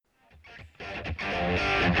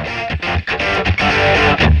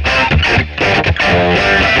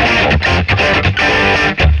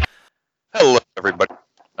Hello, everybody.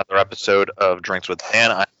 Another episode of Drinks with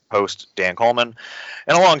Dan. I'm host Dan Coleman,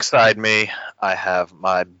 and alongside me, I have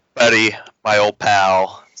my buddy, my old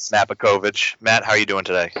pal, Matt Bukovich. Matt, how are you doing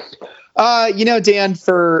today? Dan,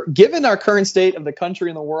 for given our current state of the country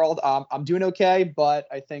and the world, I'm doing okay, but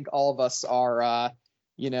I think all of us are, a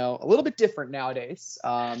little bit different nowadays,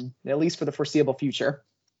 at least for the foreseeable future.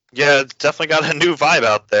 Yeah, it's definitely got a new vibe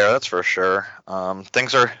out there. That's for sure.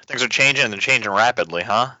 Things are changing and they're changing rapidly,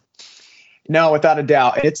 huh? No, without a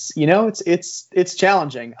doubt. It's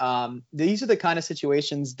challenging. These are the kind of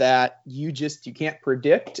situations that you can't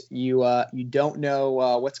predict. You don't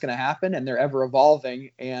know what's going to happen, and they're ever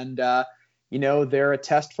evolving. And they're a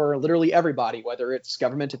test for literally everybody, whether it's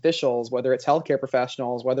government officials, whether it's healthcare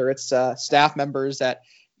professionals, whether it's staff members at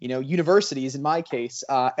universities. In my case,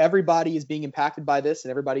 everybody is being impacted by this, and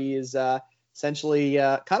everybody is essentially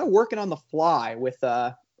kind of working on the fly with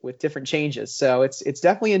different changes. So it's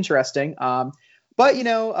definitely interesting. But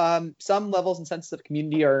some levels and senses of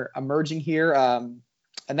community are emerging here. And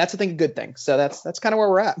that's a good thing. So that's kind of where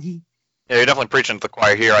we're at. Yeah, you're definitely preaching to the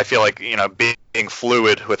choir here. I feel like, being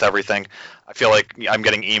fluid with everything. I feel like I'm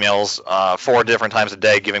getting emails 4 different times a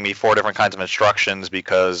day giving me 4 different kinds of instructions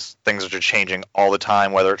because things are just changing all the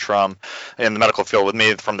time, whether it's from in the medical field with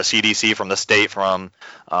me, from the CDC, from the state, from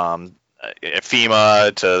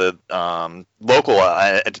FEMA to local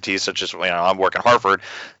entities such as I work in Harvard.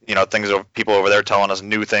 People over there telling us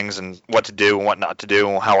new things and what to do and what not to do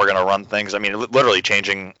and how we're going to run things. I mean, literally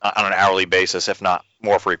changing on an hourly basis, if not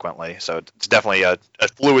more frequently. So it's definitely a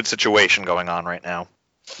fluid situation going on right now.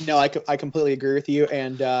 No, I completely agree with you.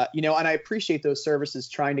 And, and I appreciate those services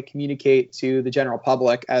trying to communicate to the general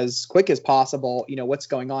public as quick as possible, what's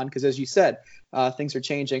going on. Because as you said, things are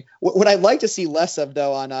changing. What I'd like to see less of,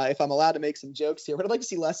 though, on if I'm allowed to make some jokes here, what I'd like to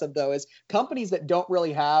see less of, though, is companies that don't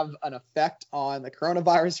really have an effect on the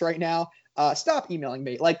coronavirus right now. Stop emailing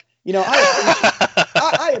me.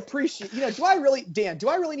 I appreciate, do I really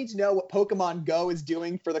need to know what Pokemon Go is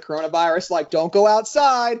doing for the coronavirus? Like, don't go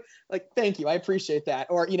outside. Like, thank you. I appreciate that.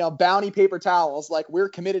 Or, Bounty paper towels. Like, we're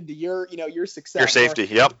committed to your success. Your safety.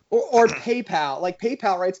 Yep. Or PayPal. Like,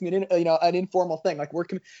 PayPal writes me an informal thing. Like,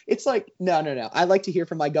 it's like, no. I like to hear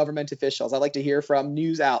from my government officials. I like to hear from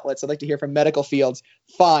news outlets. I like to hear from medical fields.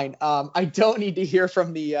 Fine. I don't need to hear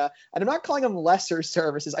from and I'm not calling them lesser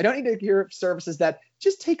services. I don't need to hear services that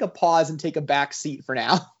just take a pause and take a back seat for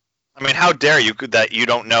now. I mean, how dare you that you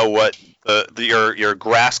don't know what your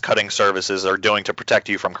grass cutting services are doing to protect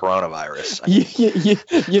you from coronavirus?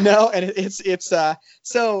 And it's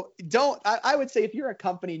so don't. I would say if you're a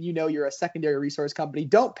company and you're a secondary resource company,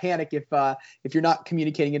 don't panic if you're not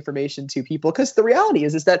communicating information to people, because the reality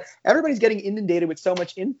is that everybody's getting inundated with so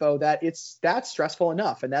much info that that's stressful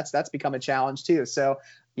enough, and that's become a challenge too. So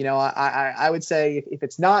I would say if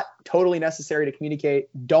it's not totally necessary to communicate,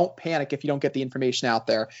 don't panic if you don't get the information out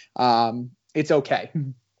there. It's okay.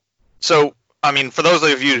 So, I mean, for those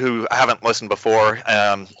of you who haven't listened before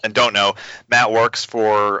and don't know, Matt works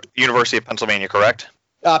for University of Pennsylvania, correct?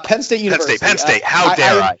 Penn State University. Penn State. How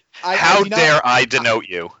dare I denote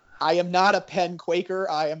you? I am not a Penn Quaker.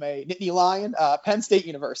 I am a Nittany Lion. Penn State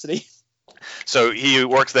University. So he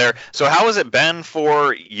works there. So how has it been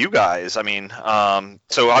for you guys? I mean,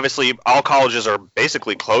 so obviously all colleges are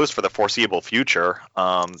basically closed for the foreseeable future.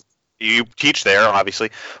 You teach there, obviously.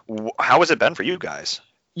 How has it been for you guys?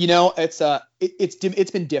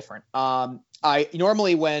 It's been different. I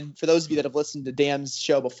normally, for those of you that have listened to Dan's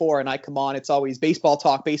show before and I come on, it's always baseball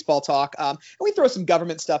talk. And we throw some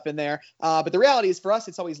government stuff in there. But the reality is for us,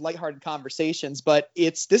 it's always lighthearted conversations, but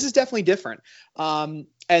this is definitely different.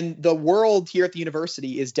 And the world here at the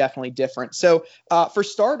university is definitely different. So for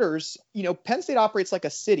starters, Penn State operates like a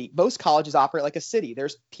city. Most colleges operate like a city.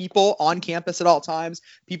 There's people on campus at all times,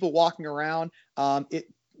 people walking around. It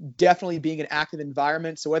definitely being an active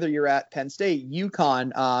environment. So whether you're at Penn State,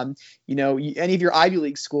 UConn, any of your Ivy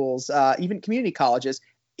League schools, even community colleges,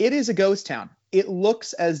 it is a ghost town. It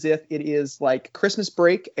looks as if it is like Christmas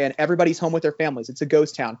break and everybody's home with their families. It's a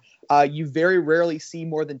ghost town. You very rarely see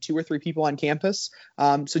more than 2 or 3 people on campus.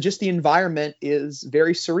 So just the environment is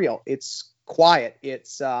very surreal. It's quiet.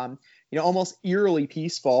 It's, almost eerily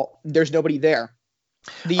peaceful. There's nobody there.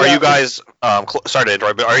 Are you guys sorry to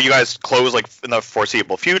interrupt, but are you guys closed like in the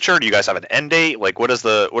foreseeable future? Do you guys have an end date? Like, what is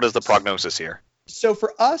the prognosis here? So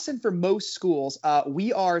for us and for most schools,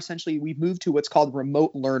 we've moved to what's called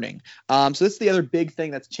remote learning. So this is the other big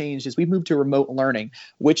thing that's changed is we've moved to remote learning,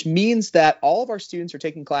 which means that all of our students are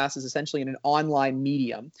taking classes essentially in an online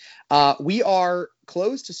medium. We are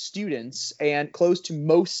closed to students and closed to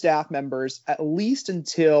most staff members at least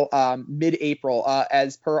until mid-April,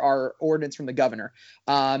 as per our ordinance from the governor.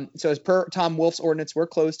 So as per Tom Wolf's ordinance, we're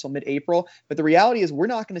closed till mid-April. But the reality is we're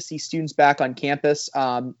not going to see students back on campus.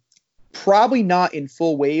 Probably not in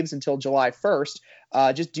full waves until July 1st,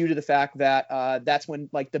 just due to the fact that that's when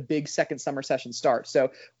like the big second summer session starts.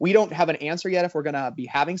 So we don't have an answer yet if we're going to be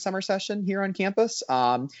having summer session here on campus,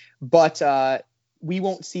 but we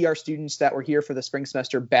won't see our students that were here for the spring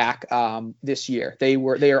semester back this year. They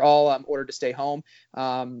are all ordered to stay home,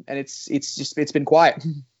 and it's been quiet.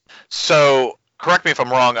 So correct me if I'm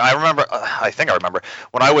wrong. I think I remember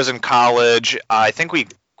when I was in college. I think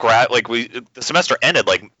the semester ended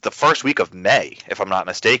like the first week of May, if I'm not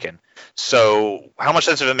mistaken. So how much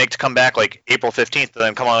sense did it make to come back like April 15th and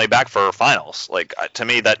then come all the way back for finals? Like to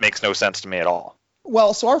me, that makes no sense to me at all.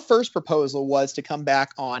 Well, so our first proposal was to come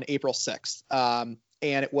back on April 6th. And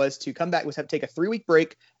it was to come back, was have to take a 3-week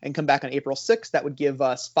break and come back on April 6th. That would give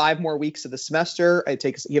us 5 more weeks of the semester.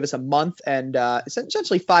 Give us a month and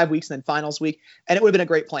essentially 5 weeks and then finals week. And it would have been a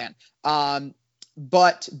great plan.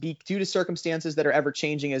 But due to circumstances that are ever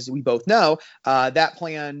changing, as we both know, that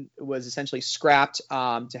plan was essentially scrapped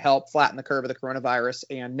to help flatten the curve of the coronavirus.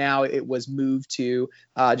 And now it was moved to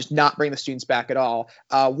just not bring the students back at all.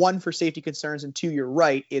 One, for safety concerns, and two, you're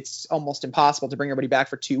right, it's almost impossible to bring everybody back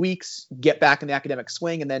for 2 weeks, get back in the academic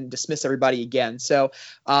swing, and then dismiss everybody again. So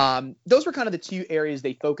those were kind of the two areas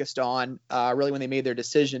they focused on really when they made their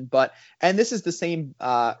decision. And this is the same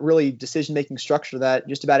really decision-making structure that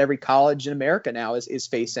just about every college in America now is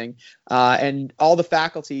facing. And all the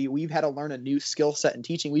faculty, we've had to learn a new skill set in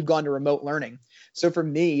teaching. We've gone to remote learning. So for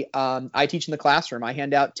me, I teach in the classroom. I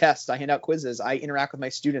hand out tests. I hand out quizzes. I interact with my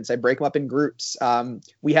students. I break them up in groups.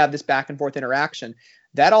 We have this back and forth interaction.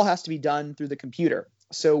 That all has to be done through the computer.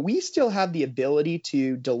 So we still have the ability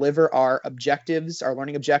to deliver our objectives, our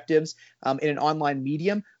learning objectives, in an online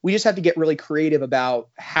medium. We just have to get really creative about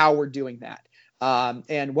how we're doing that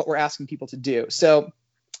and what we're asking people to do. So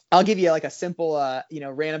I'll give you like a simple,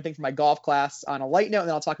 random thing for my golf class on a light note, and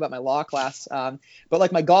then I'll talk about my law class. But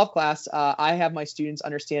like my golf class, I have my students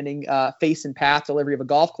understanding face and path delivery of a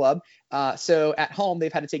golf club. So at home,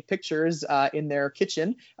 they've had to take pictures in their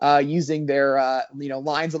kitchen using their,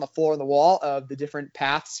 lines on the floor and the wall of the different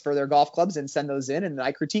paths for their golf clubs and send those in, and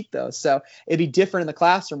I critique those. So it'd be different in the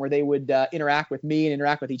classroom where they would interact with me and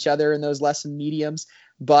interact with each other in those lesson mediums.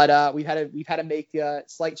 But we've had to make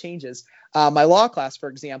slight changes. My law class, for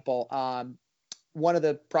example, one of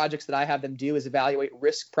the projects that I have them do is evaluate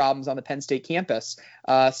risk problems on the Penn State campus.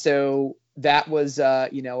 So that was, a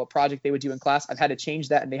project they would do in class. I've had to change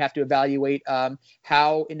that, and they have to evaluate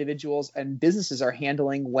how individuals and businesses are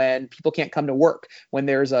handling when people can't come to work, when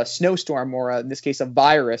there's a snowstorm or, in this case, a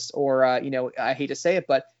virus, or, I hate to say it,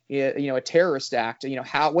 but a terrorist act.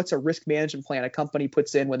 What's a risk management plan a company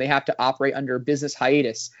puts in when they have to operate under business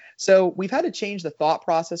hiatus? So we've had to change the thought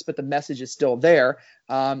process, but the message is still there.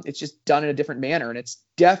 It's just done in a different manner, and it's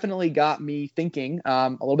definitely got me thinking a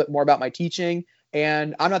little bit more about my teaching.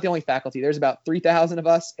 And I'm not the only faculty. There's about 3,000 of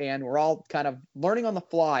us, and we're all kind of learning on the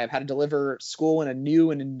fly of how to deliver school in a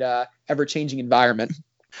new and ever-changing environment.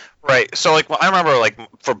 Right. So I remember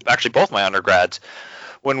for actually both my undergrads,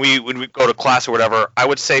 when we go to class or whatever, I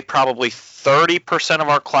would say probably 30% of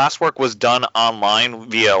our classwork was done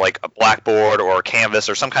online via like a Blackboard or a Canvas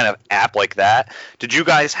or some kind of app like that. Did you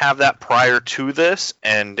guys have that prior to this?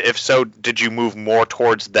 And if so, did you move more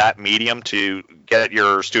towards that medium to get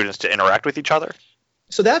your students to interact with each other?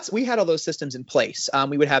 So we had all those systems in place.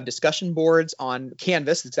 We would have discussion boards on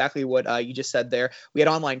Canvas, exactly what you just said there. We had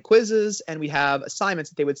online quizzes, and we have assignments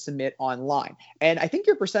that they would submit online. And I think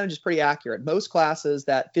your percentage is pretty accurate. Most classes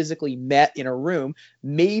that physically met in a room,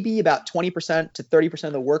 maybe about 20% to 30%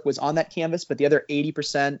 of the work was on that Canvas, but the other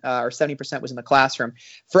 80% or 70% was in the classroom.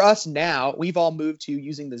 For us now, we've all moved to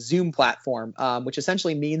using the Zoom platform, which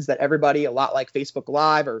essentially means that everybody, a lot like Facebook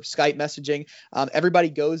Live or Skype messaging, everybody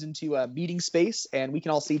goes into a meeting space, and we can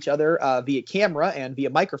all see each other via camera and via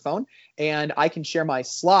microphone, and I can share my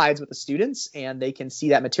slides with the students, and they can see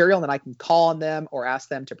that material, and then I can call on them or ask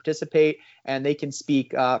them to participate, and they can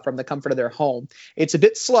speak from the comfort of their home. It's a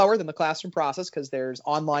bit slower than the classroom process because there's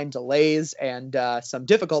online delays and some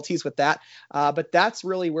difficulties with that, but that's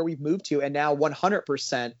really where we've moved to, and now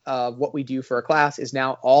 100% of what we do for a class is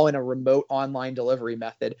now all in a remote online delivery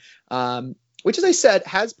method, which, as I said,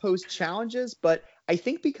 has posed challenges, but I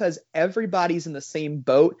think because everybody's in the same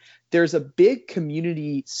boat, there's a big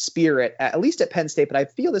community spirit, at least at Penn State, but I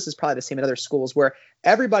feel this is probably the same at other schools, where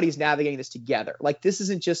everybody's navigating this together. Like, this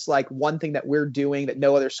isn't just like one thing that we're doing that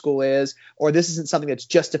no other school is, or this isn't something that's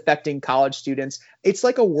just affecting college students. It's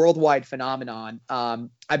like a worldwide phenomenon.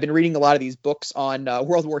 I've been reading a lot of these books on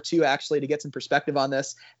World War II, actually, to get some perspective on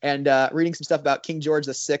this, and reading some stuff about King George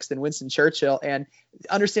VI and Winston Churchill, and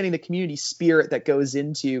understanding the community spirit that goes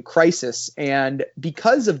into crisis. And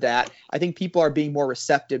because of that, I think people are being more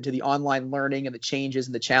receptive to the online learning and the changes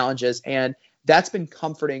and the challenges. And that's been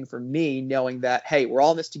comforting for me, knowing that, hey, we're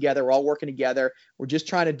all in this together. We're all working together. We're just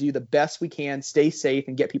trying to do the best we can, stay safe,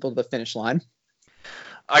 and get people to the finish line.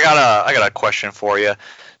 I got a question for you.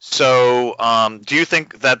 So, do you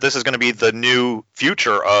think that this is going to be the new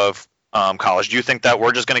future of college? Do you think that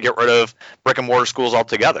we're just going to get rid of brick and mortar schools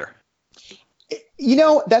altogether?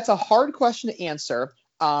 That's a hard question to answer.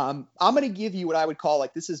 I'm going to give you what I would call,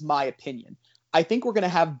 like, this is my opinion. I think we're going to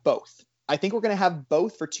have both. I think we're going to have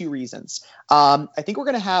both for two reasons. I think we're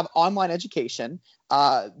going to have online education.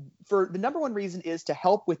 For the number one reason is to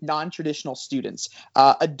help with non-traditional students,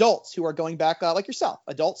 adults who are going back, like yourself,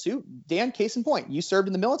 adults who, Dan, case in point, you served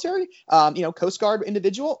in the military, Coast Guard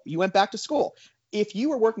individual, you went back to school. If you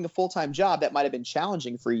were working a full-time job, that might have been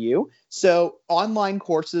challenging for you. So online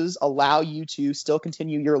courses allow you to still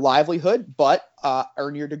continue your livelihood, but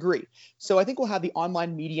earn your degree. So I think we'll have the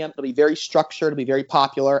online medium. It'll be very structured. It'll be very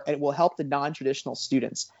popular, and it will help the non-traditional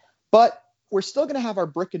students. But we're still going to have our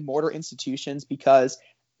brick and mortar institutions, because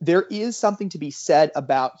there is something to be said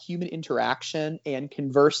about human interaction and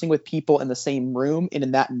conversing with people in the same room and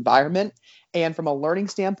in that environment. And from a learning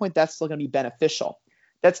standpoint, that's still going to be beneficial.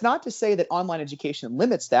 That's not to say that online education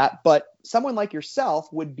limits that, but someone like yourself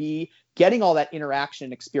would be getting all that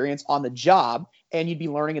interaction experience on the job, and you'd be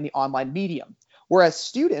learning in the online medium. Whereas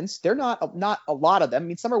students, they're not a lot of them. I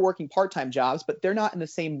mean, some are working part-time jobs, but they're not in the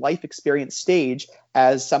same life experience stage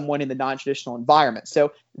as someone in the non-traditional environment.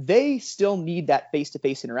 So they still need that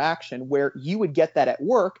face-to-face interaction, where you would get that at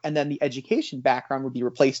work, and then the education background would be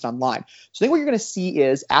replaced online. So I think what you're going to see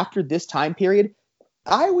is, after this time period,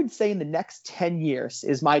 I would say in the next 10 years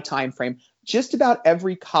is my time frame, just about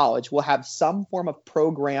every college will have some form of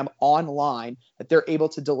program online that they're able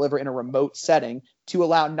to deliver in a remote setting to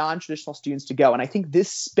allow non-traditional students to go. And I think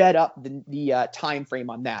this sped up the time frame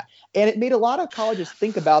on that. And it made a lot of colleges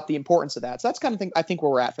think about the importance of that. So that's kind of thing I think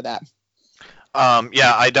where we're at for that.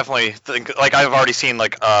 Yeah, I definitely think, like, I've already seen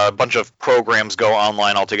like a bunch of programs go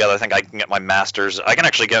online altogether. I think I can get my master's. I can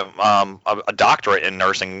actually get a doctorate in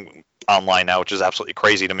nursing online now, which is absolutely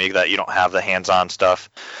crazy to me that you don't have the hands-on stuff.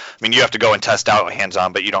 I mean, you have to go and test out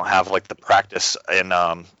hands-on, but you don't have like the practice in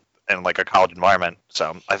like a college environment.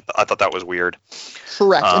 So I thought that was weird.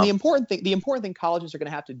 Correct. And the important thing colleges are going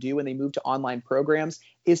to have to do when they move to online programs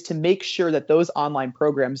is to make sure that those online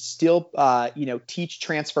programs still, teach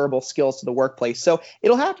transferable skills to the workplace. So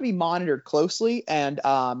it'll have to be monitored closely, and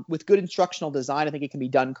with good instructional design, I think it can be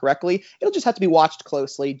done correctly. It'll just have to be watched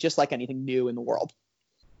closely, just like anything new in the world.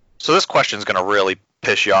 So this question is going to really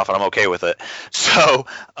piss you off, and I'm okay with it. So,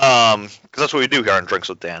 because that's what we do here on Drinks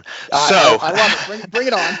with Dan. I love it. Bring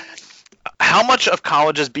it on. How much of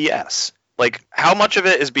college is BS? Like, how much of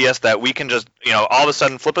it is BS that we can just, all of a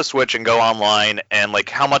sudden flip a switch and go online, and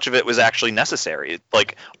like, how much of it was actually necessary?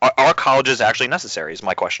 Like, are colleges actually necessary is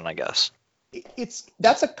my question, I guess.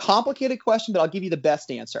 That's a complicated question, but I'll give you the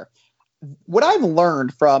best answer. What I've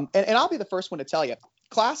learned from, and I'll be the first one to tell you,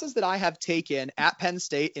 classes that I have taken at Penn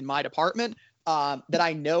State in my department that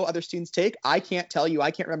I know other students take, I can't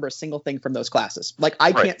remember a single thing from those classes. Like,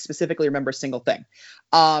 I can't specifically remember a single thing.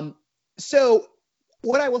 So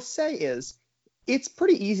what I will say is, it's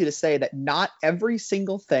pretty easy to say that not every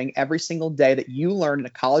single thing, every single day that you learn in a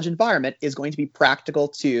college environment is going to be practical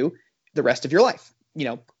to the rest of your life,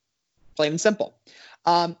 plain and simple.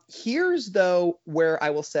 Here's though where I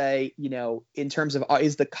will say, in terms of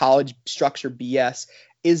is the college structure BS,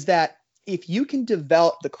 is that if you can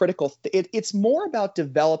develop it's more about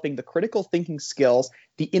developing the critical thinking skills,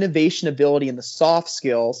 the innovation ability, and the soft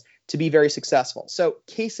skills to be very successful. So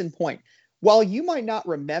case in point, while you might not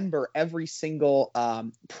remember every single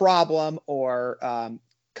problem or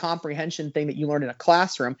comprehension thing that you learned in a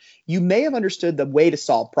classroom, you may have understood the way to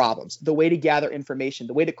solve problems, the way to gather information,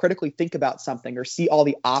 the way to critically think about something or see all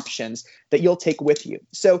the options that you'll take with you.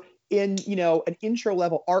 So in, an intro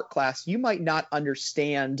level art class, you might not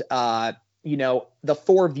understand, the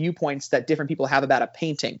 4 viewpoints that different people have about a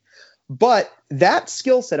painting. But that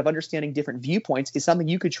skill set of understanding different viewpoints is something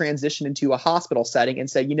you could transition into a hospital setting and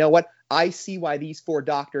say, you know what, I see why these 4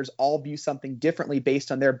 doctors all view something differently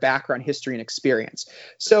based on their background, history, and experience.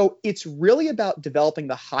 So it's really about developing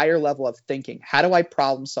the higher level of thinking. How do I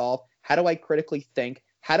problem solve? How do I critically think?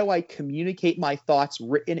 How do I communicate my thoughts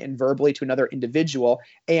written and verbally to another individual?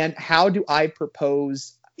 And how do I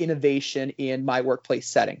propose innovation in my workplace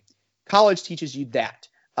setting? College teaches you that.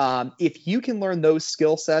 If you can learn those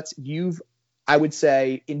skill sets, I would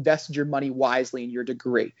say, invested your money wisely in your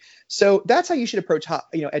degree. So that's how you should approach,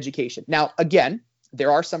 education. Now, again,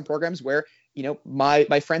 there are some programs where,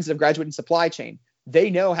 my friends that have graduated in supply chain, they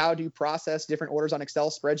know how to process different orders on Excel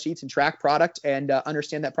spreadsheets and track product and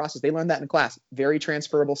understand that process. They learned that in class. Very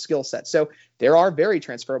transferable skill sets. So there are very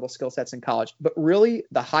transferable skill sets in college. But really,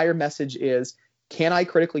 the higher message is, can I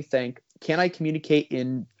critically think? Can I communicate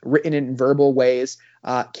in written and verbal ways?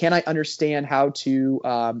 Can I understand how to,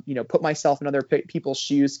 put myself in other people's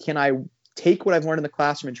shoes? Can I take what I've learned in the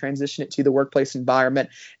classroom and transition it to the workplace environment?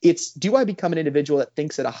 Do I become an individual that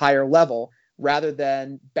thinks at a higher level rather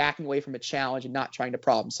than backing away from a challenge and not trying to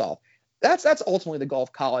problem solve? That's ultimately the goal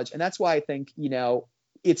of college. And that's why I think,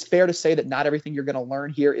 it's fair to say that not everything you're going to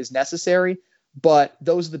learn here is necessary. But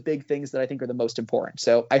those are the big things that I think are the most important.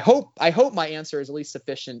 So I hope my answer is at least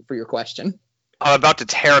sufficient for your question. I'm about to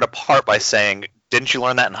tear it apart by saying, didn't you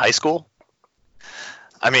learn that in high school?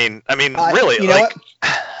 I mean, really? You know what?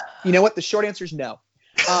 You know what? The short answer is no.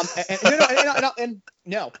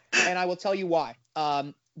 No. And I will tell you why.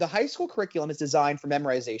 The high school curriculum is designed for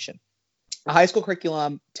memorization. A high school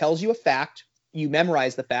curriculum tells you a fact. You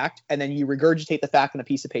memorize the fact, and then you regurgitate the fact on a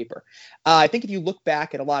piece of paper. I think if you look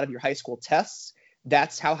back at a lot of your high school tests,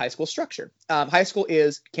 that's how high school is structured. High school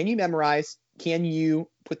is, can you memorize? Can you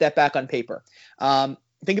put that back on paper?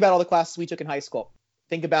 Think about all the classes we took in high school.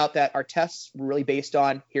 Think about that. Our tests were really based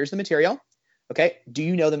on, here's the material. Okay, do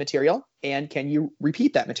you know the material? And can you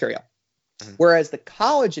repeat that material? Mm-hmm. Whereas the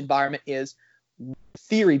college environment is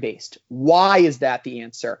theory-based. Why is that the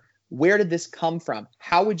answer? Where did this come from?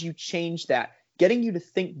 How would you change that? Getting you to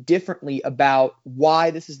think differently about why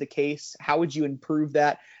this is the case. How would you improve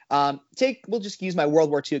that? We'll just use my World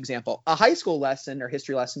War II example. A high school lesson or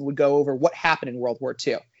history lesson would go over what happened in World War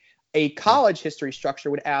II. A college history structure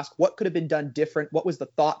would ask what could have been done different? What was the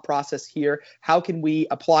thought process here? How can we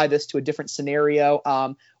apply this to a different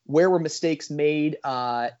scenario? Where were mistakes made?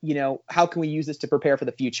 How can we use this to prepare for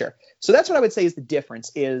the future? So that's what I would say is the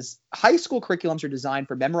difference is high school curriculums are designed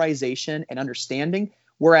for memorization and understanding,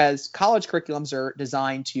 whereas college curriculums are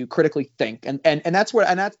designed to critically think. And that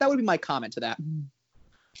would be my comment to that.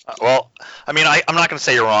 Well, I mean, I'm not going to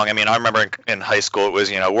say you're wrong. I mean, I remember in high school it was,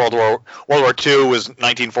 World War II was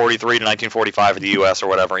 1943 to 1945 in the U.S. or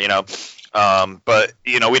whatever, but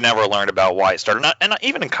we never learned about why it started. And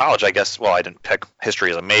even in college, I guess. Well, I didn't pick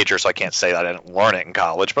history as a major, so I can't say that I didn't learn it in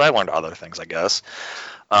college. But I learned other things, I guess.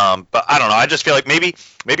 But I don't know. I just feel like maybe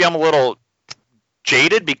I'm a little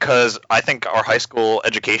jaded because I think our high school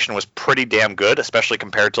education was pretty damn good, especially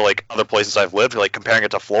compared to like other places I've lived. Like comparing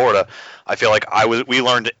it to Florida, I feel like we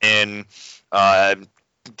learned in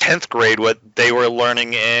 10th grade what they were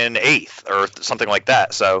learning in 8th or something like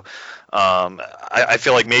that. So I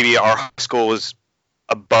feel like maybe our high school was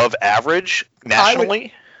above average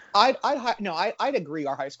nationally. I'd agree.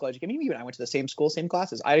 Our high school education. I mean, even I went to the same school, same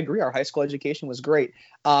classes. I'd agree. Our high school education was great.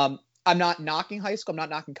 I'm not knocking high school. I'm not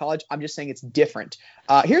knocking college. I'm just saying it's different.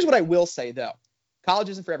 Here's what I will say, though. College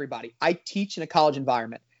isn't for everybody. I teach in a college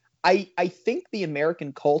environment. I think the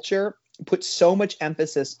American culture puts so much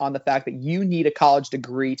emphasis on the fact that you need a college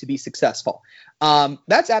degree to be successful.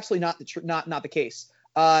 That's absolutely not the case.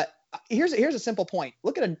 Here's a simple point.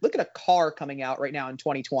 Look at a car coming out right now in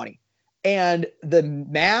 2020. And the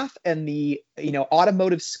math and the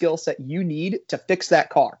automotive skill set you need to fix that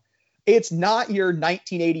car. It's not your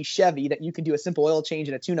 1980 Chevy that you can do a simple oil change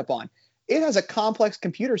and a tune-up on. It has a complex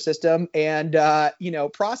computer system and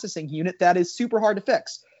processing unit that is super hard to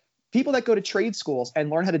fix. People that go to trade schools and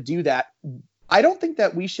learn how to do that, I don't think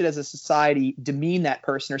that we should as a society demean that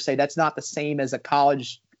person or say that's not the same as a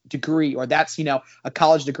college degree or that's, a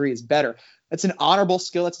college degree is better. That's an honorable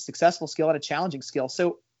skill. It's a successful skill and a challenging skill.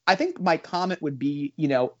 So I think my comment would be,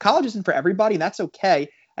 college isn't for everybody and that's okay.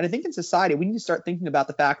 And I think in society, we need to start thinking about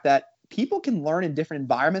the fact that people can learn in different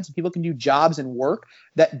environments and people can do jobs and work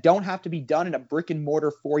that don't have to be done in a brick and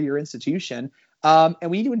mortar 4-year institution. And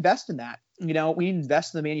we need to invest in that. We need to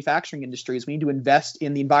invest in the manufacturing industries. We need to invest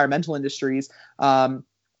in the environmental industries and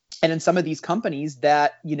in some of these companies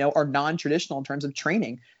that, are non-traditional in terms of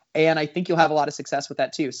training. And I think you'll have a lot of success with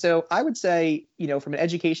that too. So I would say, from an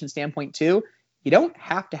education standpoint too, you don't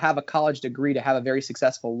have to have a college degree to have a very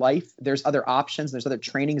successful life. There's other options. There's other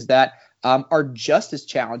trainings that are just as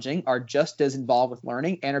challenging, are just as involved with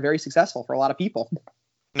learning, and are very successful for a lot of people.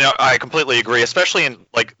 No, I completely agree, especially in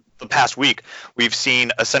like the past week, we've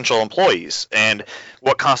seen essential employees and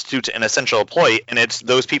what constitutes an essential employee, and it's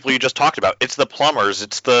those people you just talked about. It's the plumbers,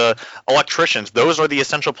 it's the electricians. Those are the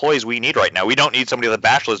essential employees we need right now. We don't need somebody with a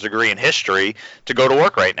bachelor's degree in history to go to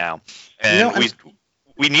work right now. And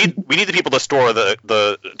we need the people to store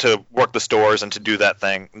to work the stores and to do that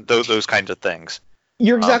thing, those kinds of things.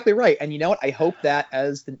 You're exactly right. And you know what? I hope that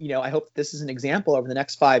I hope this is an example over the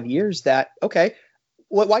next 5 years that, okay,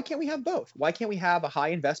 why can't we have both? Why can't we have a high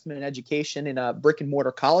investment in education in a brick and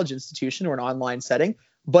mortar college institution or an online setting,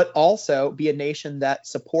 but also be a nation that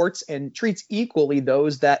supports and treats equally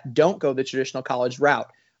those that don't go the traditional college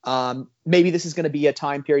route? Maybe this is going to be a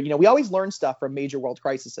time period. We always learn stuff from major world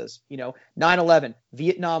crises, 9/11,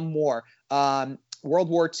 Vietnam War, World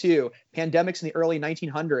War II, pandemics in the early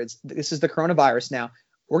 1900s. This is the coronavirus now.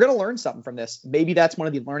 We're going to learn something from this. Maybe that's one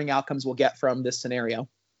of the learning outcomes we'll get from this scenario.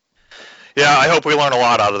 Yeah, I hope we learn a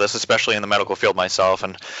lot out of this, especially in the medical field myself.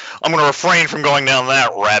 And I'm going to refrain from going down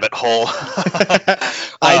that rabbit hole.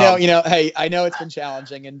 I know, hey, I know it's been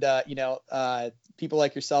challenging. And, people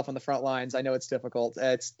like yourself on the front lines, I know it's difficult.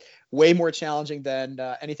 It's way more challenging than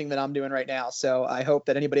anything that I'm doing right now. So I hope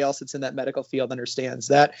that anybody else that's in that medical field understands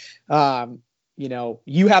that,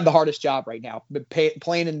 you have the hardest job right now. But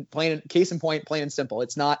plain and case in point, plain and simple.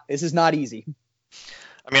 This is not easy.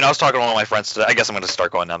 I mean, I was talking to one of my friends today. I guess I'm going to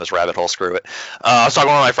start going down this rabbit hole. Screw it. I was talking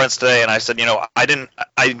to one of my friends today, and I said,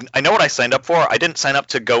 I know what I signed up for. I didn't sign up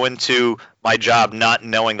to go into my job not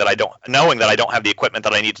knowing that I don't have the equipment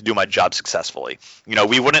that I need to do my job successfully.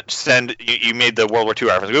 We wouldn't send. You made the World War II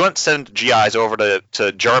reference. We wouldn't send GIs over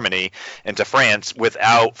to Germany and to France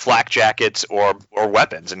without flak jackets or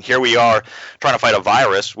weapons. And here we are trying to fight a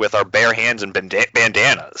virus with our bare hands and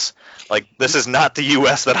bandanas. Like, this is not the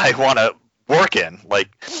U.S. that I want to work in.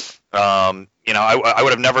 I would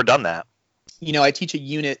have never done that. I teach a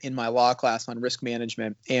unit in my law class on risk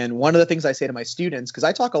management, and one of the things I say to my students, because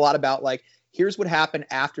I talk a lot about here's what happened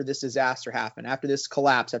after this disaster happened, after this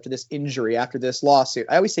collapse, after this injury, after this lawsuit.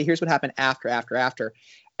 I always say, here's what happened after.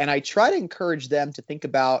 And I try to encourage them to think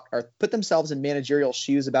about or put themselves in managerial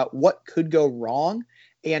shoes about what could go wrong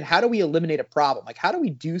and how do we eliminate a problem? How do we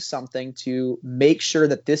do something to make sure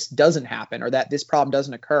that this doesn't happen or that this problem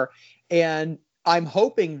doesn't occur? And I'm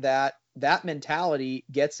hoping that mentality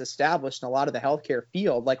gets established in a lot of the healthcare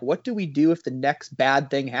field. What do we do if the next bad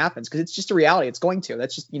thing happens? Because it's just a reality. It's going to.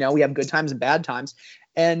 That's just, we have good times and bad times.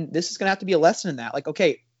 And this is going to have to be a lesson in that.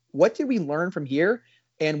 Okay, what did we learn from here?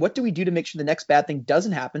 And what do we do to make sure the next bad thing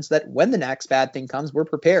doesn't happen so that when the next bad thing comes, we're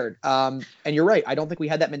prepared? And you're right. I don't think we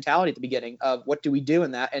had that mentality at the beginning of what do we do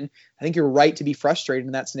in that. And I think you're right to be frustrated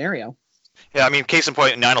in that scenario. Yeah, I mean, case in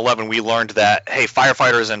point, in 9/11, we learned that, hey,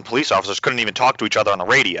 firefighters and police officers couldn't even talk to each other on the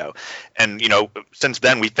radio. And, since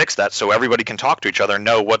then we fixed that so everybody can talk to each other and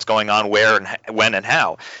know what's going on, where and when and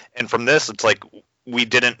how. And from this, it's like we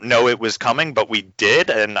didn't know it was coming, but we did.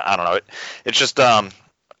 And I don't know, it's just a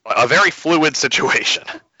very fluid situation.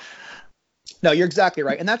 No, you're exactly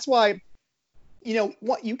right. And that's why,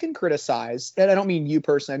 what you can criticize, and I don't mean you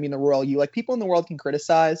personally, I mean the royal you, people in the world can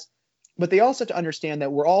criticize, but they also have to understand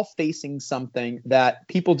that we're all facing something that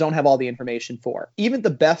people don't have all the information for. Even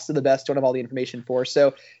the best of the best don't have all the information for.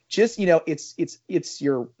 So just, it's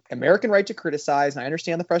your American right to criticize. And I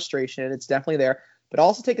understand the frustration. It's definitely there. But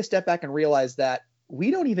also take a step back and realize that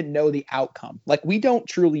we don't even know the outcome. We don't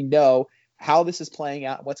truly know how this is playing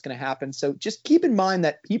out and what's going to happen. So just keep in mind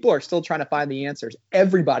that people are still trying to find the answers.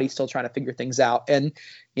 Everybody's still trying to figure things out. And,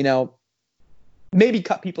 maybe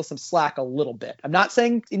cut people some slack a little bit. I'm not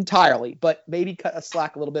saying entirely, but maybe cut a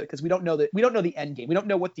slack a little bit because we don't know the end game. We don't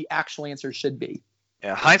know what the actual answer should be.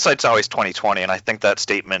 Yeah, hindsight's always 20/20, and I think that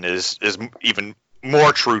statement is even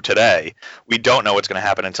more true today. We don't know what's going to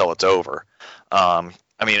happen until it's over.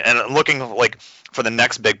 And looking for the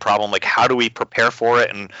next big problem, how do we prepare for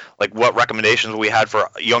it, and what recommendations we had for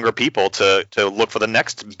younger people to look for the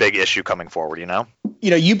next big issue coming forward.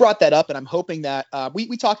 You brought that up, and I'm hoping that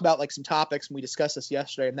we talked about some topics and we discussed this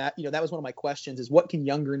yesterday, and that that was one of my questions: is what can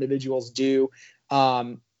younger individuals do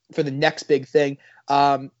for the next big thing?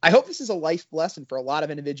 I hope this is a life lesson for a lot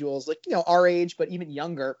of individuals, our age, but even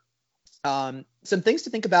younger. Some things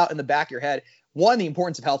to think about in the back of your head. One, the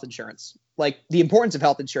importance of health insurance. The importance of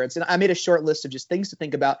health insurance. And I made a short list of just things to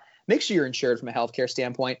think about. Make sure you're insured from a healthcare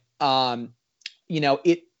standpoint. Don't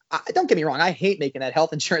get me wrong. I hate making that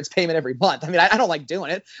health insurance payment every month. I mean, I don't like doing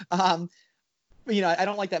it. I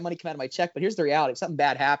don't like that money coming out of my check, but here's the reality. If something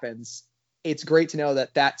bad happens, it's great to know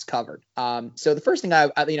that that's covered. So the first thing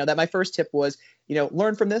that my first tip was,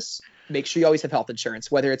 learn from this. Make sure you always have health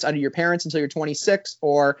insurance, whether it's under your parents until you're 26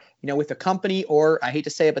 or, with a company, or I hate to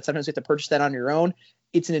say it, but sometimes you have to purchase that on your own.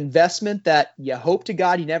 It's an investment that you hope to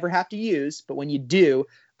God you never have to use. But when you do,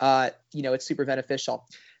 it's super beneficial.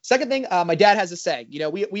 Second thing, my dad has a saying,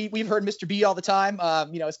 we've heard Mr. B all the time,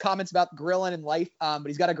 his comments about grilling and life, but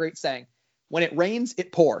he's got a great saying. When it rains,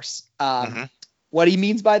 it pours. What he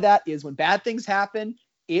means by that is when bad things happen,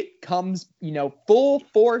 it comes, full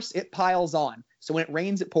force, it piles on. So when it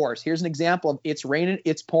rains, it pours. Here's an example of it's raining,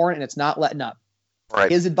 it's pouring, and it's not letting up. Right.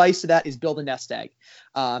 His advice to that is build a nest egg.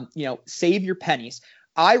 Save your pennies.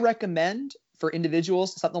 I recommend for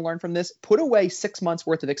individuals, something to learn from this, put away 6 months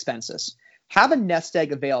worth of expenses. Have a nest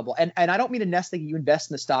egg available. And I don't mean a nest egg you invest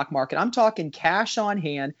in the stock market. I'm talking cash on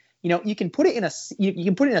hand. You can put it in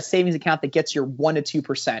a savings account that gets your 1% to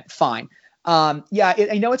 2%. Fine.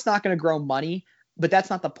 I know it's not going to grow money, but that's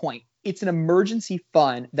not the point. It's an emergency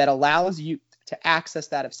fund that allows you to access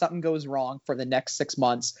that if something goes wrong for the next 6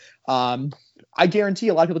 months. I guarantee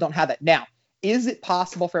a lot of people don't have that. Now, is it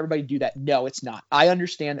possible for everybody to do that? No, it's not. I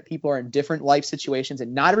understand that people are in different life situations,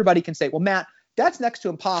 and not everybody can say, well, Matt, that's next to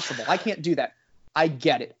impossible. I can't do that. I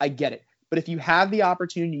get it. But if you have the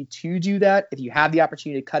opportunity to do that, if you have the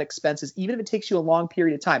opportunity to cut expenses, even if it takes you a long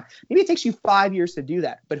period of time, maybe it takes you 5 years to do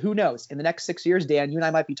that. But who knows? In the next 6 years, Dan, you and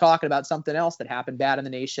I might be talking about something else that happened bad in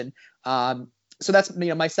the nation. So that's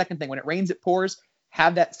my second thing. When it rains, it pours.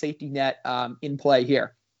 Have that safety net in play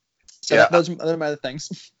here. So those are my other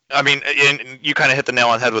things. I mean, and you kind of hit the nail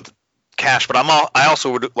on the head with cash, but I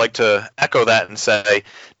also would like to echo that and say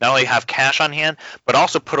not only have cash on hand, but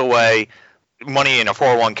also put away money in a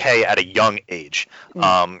 401k at a young age.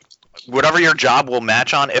 Whatever your job will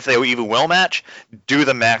match on, if they even will match, do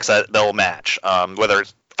the max that they'll match. Whether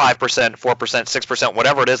it's 5%, 4%, 6%,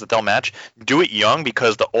 whatever it is that they'll match, do it young,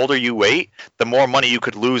 because the older you wait, the more money you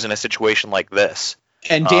could lose in a situation like this.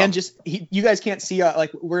 And Dan, you guys can't see,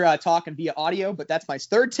 we're talking via audio, but that's my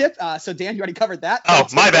third tip. So Dan, you already covered that. Oh,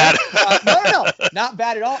 my bad. No, not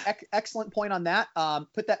bad at all. Excellent point on that.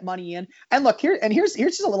 Put that money in. And look, here's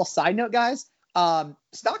just a little side note, guys.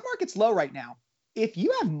 Stock market's low right now. If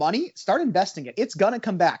you have money, start investing it. It's going to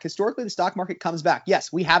come back. Historically, the stock market comes back.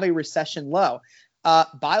 Yes, we have a recession low.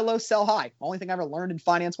 Buy low, sell high. Only thing I ever learned in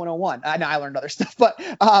Finance 101. I learned other stuff, but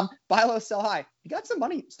buy low, sell high. You got some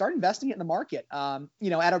money, start investing it in the market, at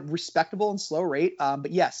a respectable and slow rate.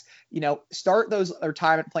 But yes, start those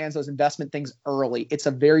retirement plans, those investment things early. It's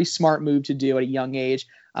a very smart move to do at a young age.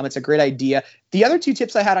 It's a great idea. The other two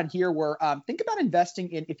tips I had on here were think about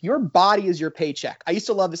investing in, if your body is your paycheck. I used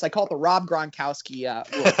to love this. I call it the Rob Gronkowski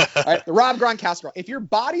rule. All right? The Rob Gronkowski rule. If your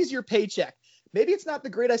body's your paycheck, maybe it's not the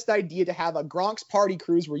greatest idea to have a Gronk's party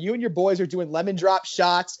cruise where you and your boys are doing lemon drop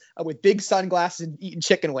shots with big sunglasses and eating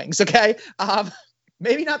chicken wings, okay?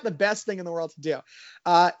 Maybe not the best thing in the world to do.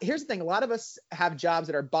 Here's the thing. A lot of us have jobs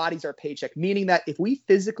that our bodies are paycheck, meaning that if we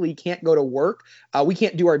physically can't go to work, we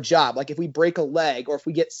can't do our job. Like if we break a leg, or if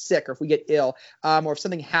we get sick, or if we get ill, or if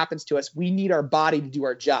something happens to us, we need our body to do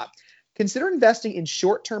our job. Consider investing in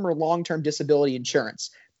short-term or long-term disability insurance.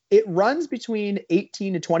 It runs between $18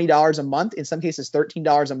 to $20 a month, in some cases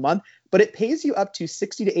 $13 a month, but it pays you up to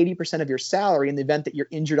 60 to 80% of your salary in the event that you're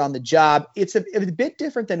injured on the job. It's a bit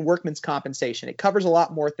different than workman's compensation. It covers a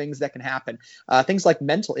lot more things that can happen, things like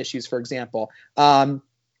mental issues, for example,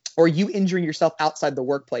 or you injuring yourself outside the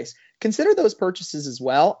workplace. Consider those purchases as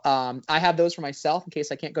well. I have those for myself in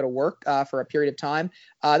case I can't go to work for a period of time.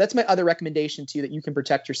 That's my other recommendation to you, that you can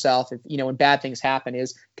protect yourself if, when bad things happen,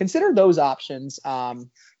 is consider those options,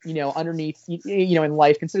 underneath, in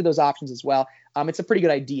life, consider those options as well. It's a pretty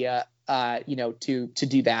good idea, to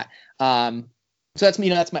do that. So that's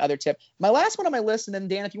my other tip. My last one on my list, and then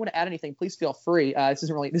Dan, if you want to add anything, please feel free. This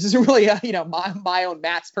isn't really my own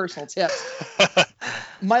Matt's personal tips.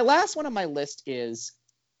 My last one on my list is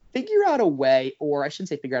figure out a way, or I shouldn't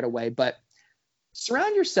say figure out a way, but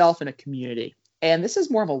surround yourself in a community. And this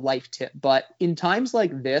is more of a life tip, but in times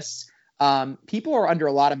like this, people are under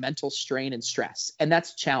a lot of mental strain and stress, and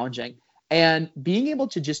that's challenging. And being able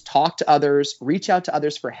to just talk to others, reach out to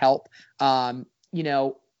others for help,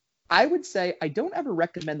 I would say I don't ever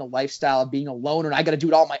recommend the lifestyle of being alone and I got to do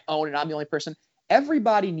it all on my own and I'm the only person.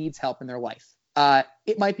 Everybody needs help in their life.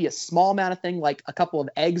 It might be a small amount of thing, like a couple of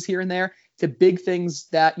eggs here and there, to big things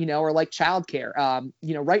that, are like childcare.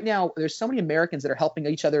 Right now there's so many Americans that are helping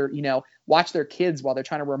each other, watch their kids while they're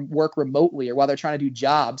trying to work remotely or while they're trying to do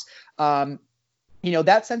jobs.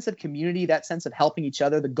 That sense of community, that sense of helping each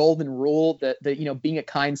other, the golden rule, the being a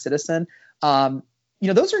kind citizen,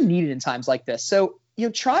 those are needed in times like this. So,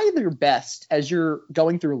 try your best as you're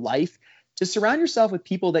going through life to surround yourself with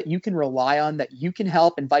people that you can rely on, that you can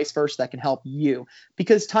help, and vice versa, that can help you.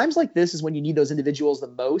 Because times like this is when you need those individuals the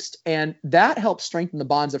most, and that helps strengthen the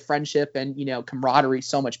bonds of friendship and, camaraderie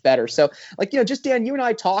so much better. So, just Dan, you and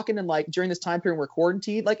I talking, and during this time period we're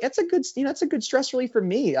quarantined, it's a good, it's a good stress relief for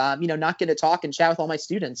me. Not getting to talk and chat with all my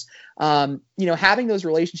students. Having those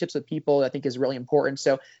relationships with people, I think, is really important.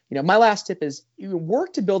 So, my last tip is you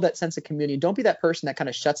work to build that sense of community. Don't be that person that kind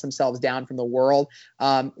of shuts themselves down from the world.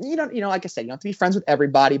 Like I said, you don't have to be friends with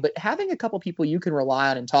everybody, but having a couple people you can rely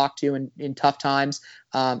on and talk to in tough times,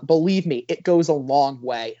 believe me, it goes a long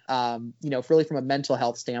way, really from a mental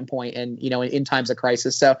health standpoint and, in times of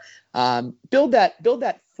crisis. So build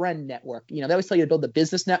that friend network. They always tell you to build the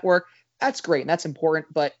business network. That's great and that's important,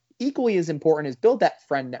 but equally as important is build that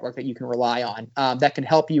friend network that you can rely on, that can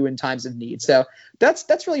help you in times of need. So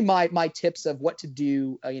that's really my tips of what to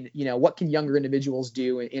do. What can younger individuals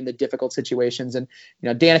do in the difficult situations? And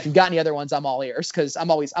Dan, if you've got any other ones, I'm all ears, because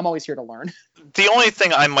I'm always here to learn. The only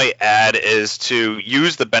thing I might add is to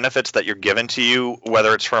use the benefits that you're given to you,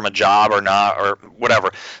 whether it's from a job or not or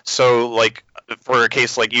whatever. So for a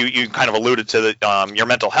case like you kind of alluded to your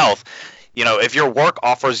mental health. If your work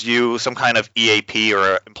offers you some kind of EAP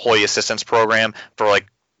or employee assistance program for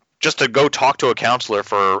just to go talk to a counselor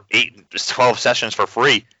for 12 sessions for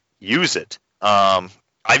free, use it.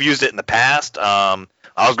 I've used it in the past. I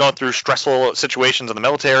was going through stressful situations in the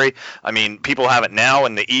military. I mean, people have it now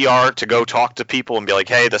in the ER to go talk to people and be like,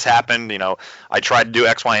 hey, this happened. I tried to do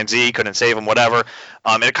X, Y, and Z, couldn't save them, whatever.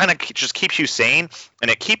 It kind of just keeps you sane, and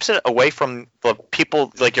it keeps it away from the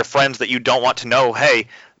people like your friends that you don't want to know, hey,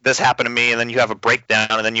 this happened to me, and then you have a breakdown,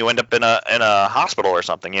 and then you end up in a hospital or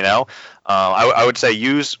something. I would say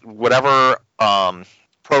use whatever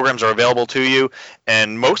programs are available to you,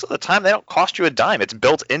 and most of the time they don't cost you a dime. It's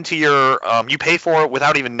built into your you pay for it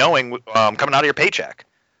without even knowing, coming out of your paycheck.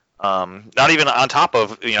 Not even on top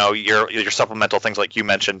of your supplemental things like you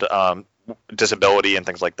mentioned, disability and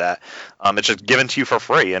things like that. It's just given to you for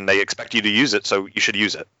free, and they expect you to use it, so you should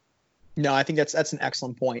use it. No, I think that's an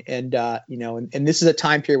excellent point. And, and this is a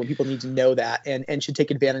time period when people need to know that and should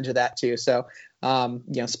take advantage of that too. So,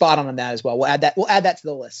 spot on that as well. We'll add that to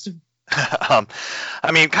the list. Kind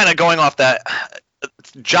of going off that,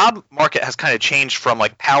 job market has kind of changed from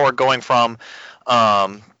power going from,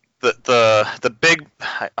 the big,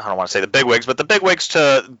 I don't want to say the big wigs, but the big wigs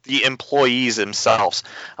to the employees themselves.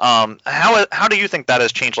 How do you think that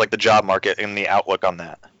has changed the job market and the outlook on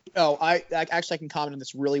that? Oh, I can comment on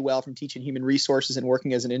this really well from teaching human resources and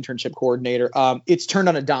working as an internship coordinator. It's turned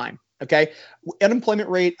on a dime. Okay. Unemployment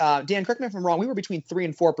rate, Dan, correct me if I'm wrong. We were between 3%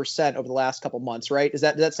 and 4% over the last couple months, right? Does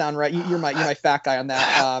that sound right? You're my fat guy on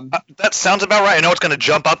that. That sounds about right. I know it's going to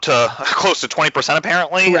jump up to close to 20%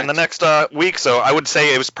 apparently. Correct. In the next week. So I would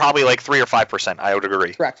say it was probably 3 or 5%. I would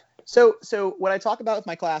agree. Correct. So what I talk about with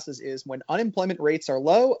my classes is when unemployment rates are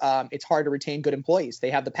low, it's hard to retain good employees.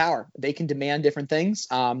 They have the power. They can demand different things.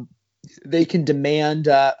 They can demand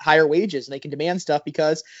higher wages, and they can demand stuff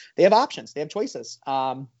because they have options. They have choices.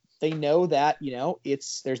 They know that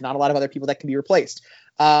there's not a lot of other people that can be replaced.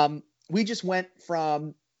 We just went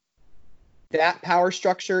from that power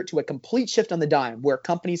structure to a complete shift on the dime, where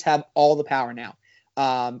companies have all the power now.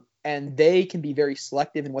 And they can be very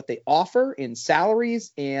selective in what they offer in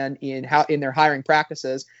salaries and in their hiring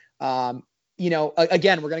practices. Again,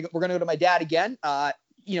 we're gonna go to my dad again.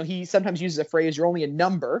 He sometimes uses a phrase, "You're only a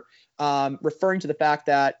number," referring to the fact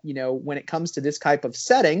that when it comes to this type of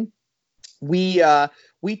setting,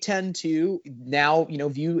 we tend to now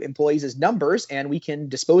view employees as numbers, and we can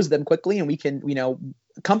dispose of them quickly, and we can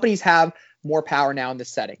companies have more power now in this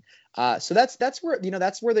setting. So that's where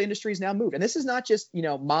the industry is now moved. And this is not just,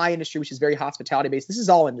 my industry, which is very hospitality based. This is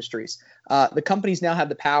all industries. The companies now have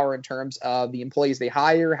the power in terms of the employees they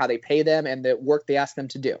hire, how they pay them, and the work they ask them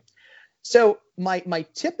to do. So my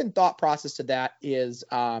tip and thought process to that is,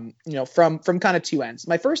 from kind of two ends.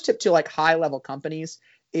 My first tip to high level companies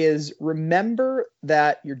is remember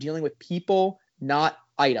that you're dealing with people, not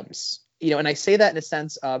items. And I say that in a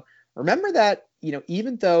sense of, remember that,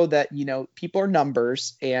 even though that, people are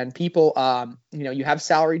numbers, and people, you have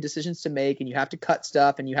salary decisions to make, and you have to cut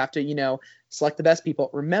stuff, and you have to, select the best people.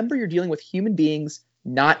 Remember, you're dealing with human beings,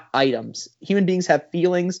 not items. Human beings have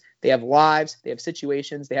feelings, they have lives, they have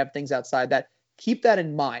situations, they have things outside that. Keep that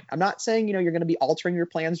in mind. I'm not saying, you're going to be altering your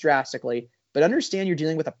plans drastically, but understand you're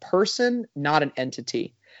dealing with a person, not an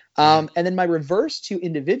entity. And then my reverse to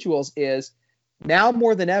individuals is, now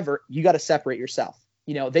more than ever, you got to separate yourself.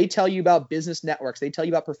 They tell you about business networks. They tell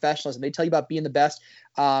you about professionalism. They tell you about being the best.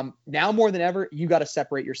 Now more than ever, you got to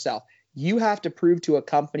separate yourself. You have to prove to a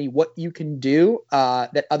company what you can do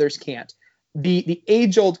that others can't. The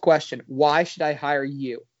age old question, why should I hire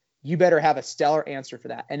you? You better have a stellar answer for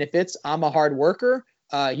that. And if it's I'm a hard worker,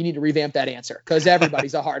 you need to revamp that answer, because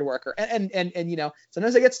everybody's a hard worker. And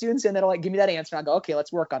sometimes I get students in that'll like give me that answer, and I go, okay,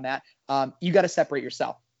 let's work on that. You got to separate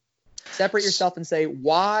yourself. Separate yourself and say,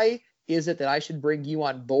 why is it that I should bring you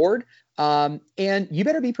on board? And you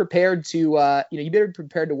better be prepared to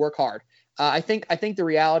work hard. I think the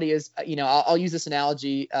reality is, I'll use this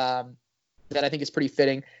analogy that I think is pretty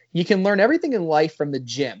fitting. You can learn everything in life from the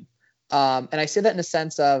gym. And I say that in the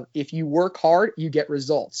sense of, if you work hard, you get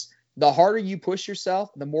results. The harder you push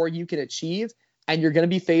yourself, the more you can achieve. And you're going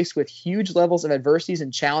to be faced with huge levels of adversities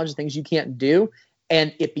and challenges, things you can't do.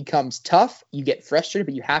 And it becomes tough. You get frustrated,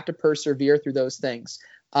 but you have to persevere through those things.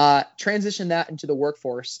 Transition that into the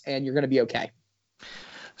workforce, and you're going to be okay.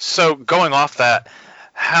 So going off that,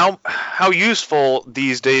 how useful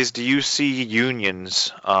these days do you see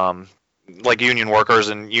unions, like union workers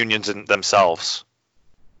and unions in themselves?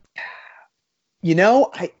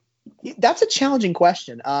 That's a challenging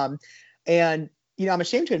question. And I'm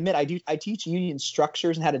ashamed to admit I teach union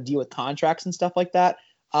structures and how to deal with contracts and stuff like that.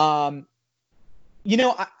 I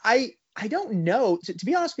don't know. To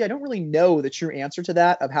be honest with you, I don't really know the true answer to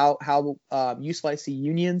that, of how useful I see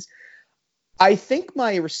unions. I think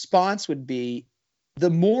my response would be, the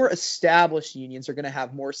more established unions are going to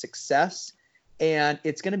have more success, and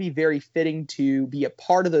it's going to be very fitting to be a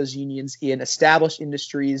part of those unions in established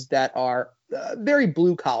industries that are very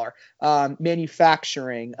blue collar,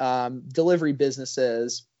 manufacturing, delivery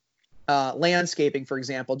businesses, landscaping, for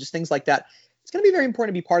example, just things like that. It's going to be very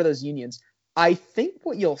important to be part of those unions. I think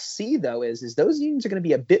what you'll see, though, is those unions are going to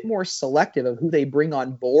be a bit more selective of who they bring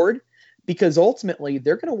on board, because ultimately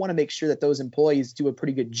they're going to want to make sure that those employees do a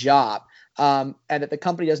pretty good job, and that the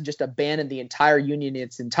company doesn't just abandon the entire union in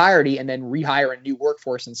its entirety and then rehire a new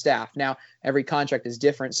workforce and staff. Now, every contract is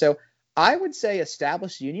different. So I would say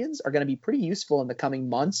established unions are going to be pretty useful in the coming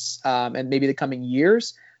months, and maybe the coming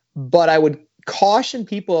years. But I would caution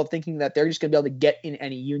people of thinking that they're just going to be able to get in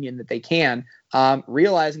any union that they can,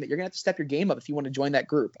 realizing that you're going to have to step your game up if you want to join that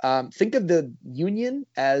group. Think of the union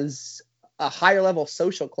as a higher level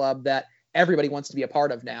social club that everybody wants to be a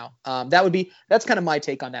part of now. That's kind of my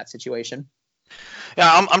take on that situation.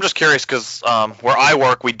 Yeah, I'm just curious because where I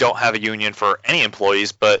work, we don't have a union for any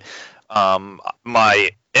employees, but my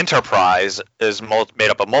enterprise is made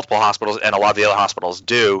up of multiple hospitals, and a lot of the other hospitals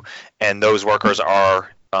do, and those workers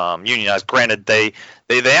are unionized. Granted, they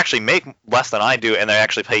actually make less than I do, and they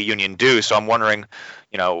actually pay union dues. So I'm wondering,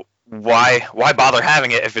 why bother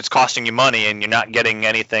having it if it's costing you money and you're not getting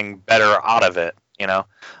anything better out of it?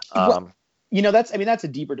 That's a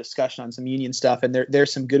deeper discussion on some union stuff, and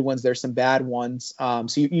there's some good ones, there's some bad ones. So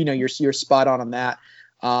you're spot on that.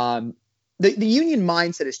 The union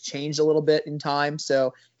mindset has changed a little bit in time,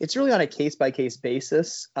 so it's really on a case by case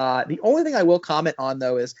basis. The only thing I will comment on,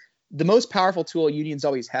 though, is the most powerful tool unions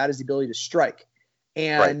always had is the ability to strike.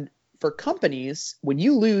 And right. For companies, when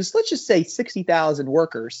you lose, let's just say 60,000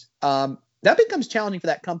 workers, that becomes challenging for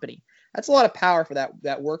that company. That's a lot of power for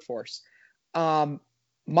that workforce.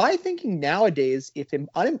 My thinking nowadays,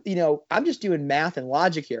 I'm just doing math and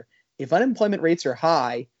logic here. If unemployment rates are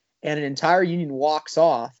high and an entire union walks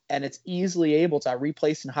off, and it's easily able to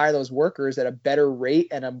replace and hire those workers at a better rate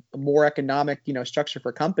and a more economic, structure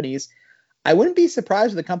for companies, I wouldn't be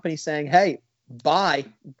surprised with the company saying, hey, bye,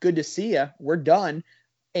 good to see you, we're done,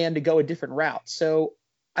 and to go a different route. So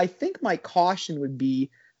I think my caution would be,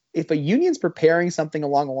 if a union's preparing something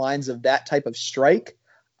along the lines of that type of strike,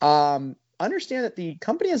 understand that the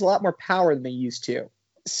company has a lot more power than they used to.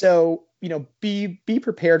 So, be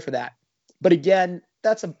prepared for that. But again,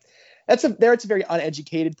 it's a very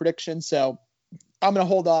uneducated prediction. So I'm going to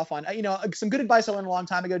hold off on, some good advice I learned a long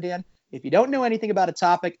time ago, Dan. If you don't know anything about a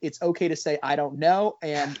topic, it's okay to say, I don't know,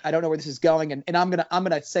 and I don't know where this is going. And I'm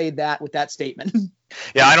going to say that with that statement.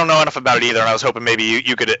 Yeah, I don't know enough about it either. And I was hoping maybe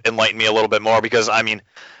you could enlighten me a little bit more, because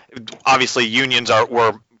obviously unions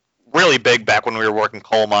were really big back when we were working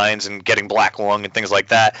coal mines and getting black lung and things like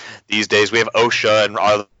that. These days we have OSHA and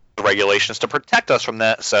other regulations to protect us from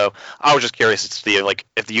that. So I was just curious to see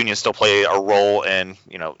if the unions still play a role in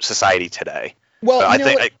society today. Well,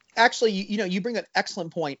 actually, you bring an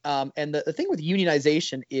excellent point. And the thing with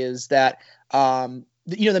unionization is that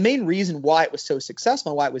the main reason why it was so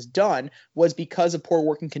successful and why it was done was because of poor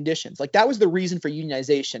working conditions. Like, that was the reason for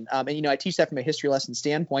unionization. And I teach that from a history lesson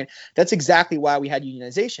standpoint. That's exactly why we had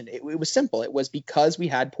unionization. It was simple. It was because we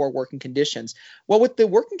had poor working conditions. Well, with the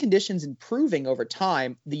working conditions improving over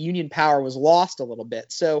time, the union power was lost a little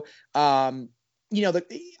bit. So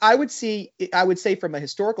I would say from a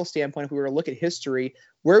historical standpoint, if we were to look at history,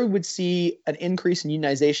 where we would see an increase in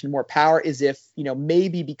unionization, more power, is if,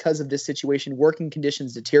 maybe because of this situation, working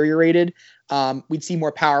conditions deteriorated. We'd see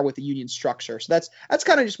more power with the union structure. So that's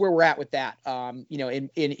kind of just where we're at with that.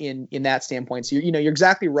 In that standpoint. So you're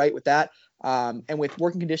exactly right with that. And with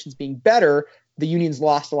working conditions being better, the unions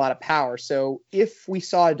lost a lot of power. So if we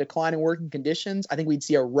saw a decline in working conditions, I think we'd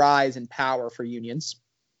see a rise in power for unions.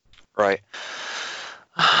 Right.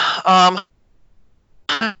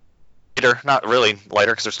 Not really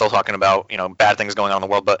lighter, because they're still talking about bad things going on in the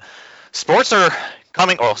world, but sports are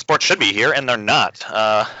coming. Well, sports should be here, and they're not.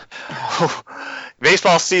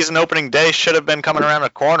 Baseball season opening day should have been coming around the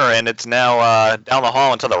corner, and it's now down the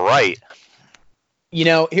hall and to the right.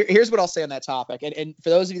 Here's what I'll say on that topic. And for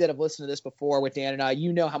those of you that have listened to this before with Dan and I,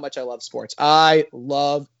 how much I love sports. I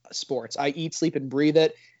love sports. I eat, sleep, and breathe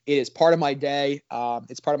it. It is part of my day.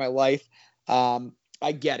 It's part of my life.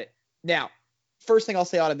 I get it. Now, first thing I'll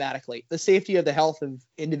say automatically, the safety of the health of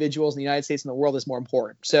individuals in the United States and the world is more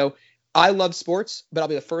important. So I love sports, but I'll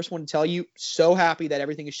be the first one to tell you, so happy that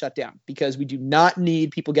everything is shut down, because we do not need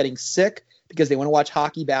people getting sick because they want to watch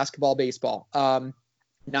hockey, basketball, baseball. And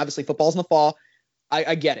obviously football's in the fall.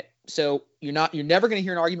 I get it. So you're never going to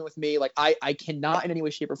hear an argument with me. Like I cannot in any way,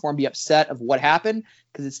 shape, or form be upset of what happened,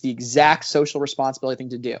 because it's the exact social responsibility thing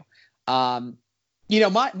to do.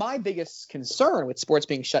 My biggest concern with sports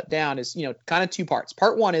being shut down is, kind of two parts.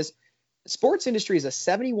 Part one is sports industry is a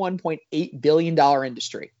 $71.8 billion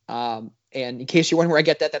industry. And in case you're wondering where I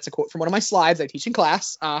get that, that's a quote from one of my slides I teach in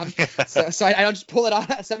class. So I don't just pull it out.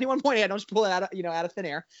 71.8. I don't just pull it out of thin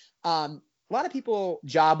air. A lot of people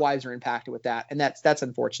job-wise are impacted with that, and that's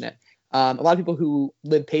unfortunate. A lot of people who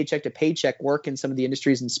live paycheck to paycheck work in some of the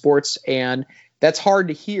industries in sports, and that's hard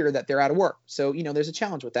to hear that they're out of work. So, there's a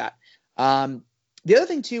challenge with that. The other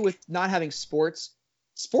thing, too, with not having sports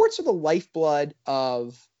are the lifeblood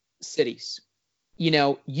of cities.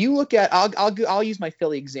 You look at – I'll use my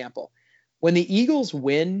Philly example. When the Eagles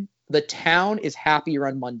win, the town is happier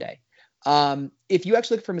on Monday. If you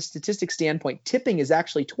actually look from a statistic standpoint, tipping is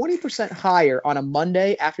actually 20% higher on a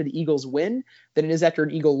Monday after the Eagles win than it is after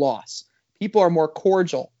an Eagle loss. People are more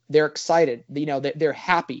cordial. They're excited. They're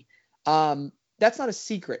happy. That's not a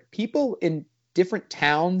secret. People in different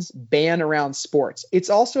towns band around sports. It's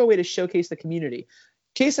also a way to showcase the community.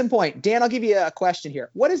 Case in point, Dan, I'll give you a question here.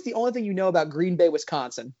 What is the only thing you know about Green Bay,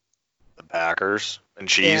 Wisconsin? The Packers and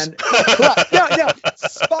cheese. No,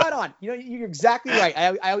 spot on. You're exactly right.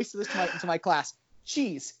 I always say this to my class.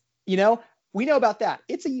 Cheese. We know about that.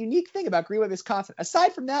 It's a unique thing about Green Bay, Wisconsin.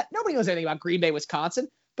 Aside from that, nobody knows anything about Green Bay, Wisconsin.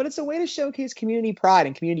 But it's a way to showcase community pride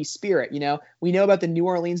and community spirit. We know about the New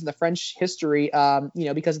Orleans and the French history,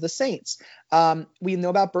 because of the Saints. We know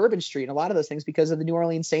about Bourbon Street and a lot of those things because of the New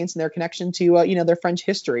Orleans Saints and their connection to, their French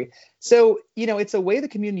history. So, it's a way the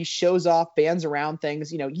community shows off, bands around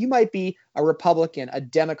things. You might be a Republican, a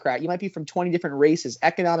Democrat. You might be from 20 different races,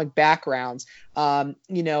 economic backgrounds,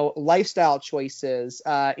 lifestyle choices,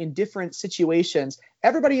 in different situations.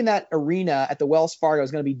 Everybody in that arena at the Wells Fargo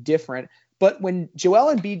is going to be different. But when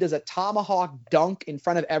Joel Embiid does a tomahawk dunk in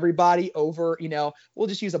front of everybody over, we'll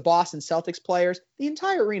just use a Boston Celtics players, the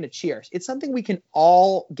entire arena cheers. It's something we can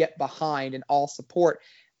all get behind and all support.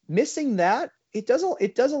 Missing that, it does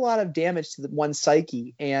a lot of damage to one's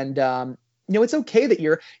psyche. And, it's okay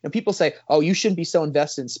that people say, oh, you shouldn't be so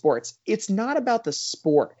invested in sports. It's not about the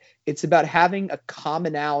sport. It's about having a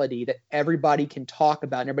commonality that everybody can talk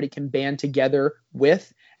about and everybody can band together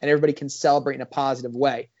with, and everybody can celebrate in a positive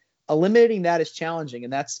way. Eliminating that is challenging,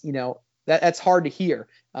 and that's that's hard to hear.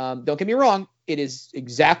 Don't get me wrong; it is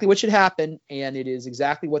exactly what should happen, and it is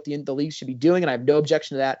exactly what the league should be doing, and I have no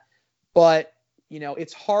objection to that. But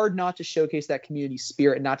it's hard not to showcase that community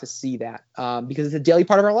spirit and not to see that, because it's a daily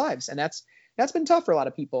part of our lives, and that's been tough for a lot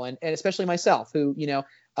of people, and especially myself, who in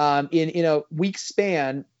a week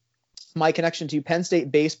span, my connection to Penn State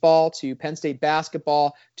baseball, to Penn State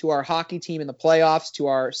basketball, to our hockey team in the playoffs, to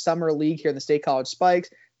our summer league here in the State College Spikes,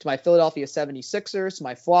 to my Philadelphia 76ers, to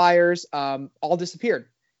my Flyers, all disappeared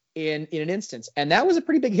in an instance. And that was a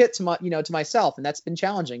pretty big hit to myself, and that's been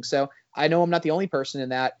challenging. So I know I'm not the only person in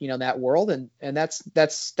that, that world, and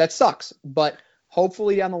that sucks. But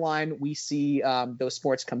hopefully down the line we see those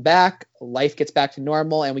sports come back, life gets back to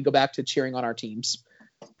normal, and we go back to cheering on our teams.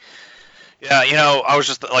 Yeah, I was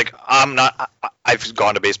just like, I've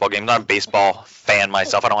gone to baseball games. I'm not a baseball fan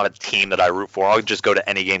myself. I don't have a team that I root for. I'll just go to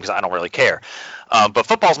any game because I don't really care. But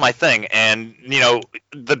football's my thing. And,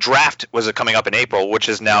 the draft was coming up in April, which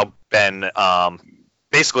has now been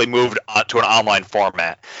basically moved to an online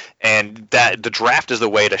format, and that the draft is the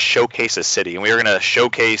way to showcase a city. And we were going to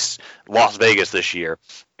showcase Las Vegas this year,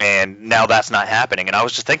 and now that's not happening. And I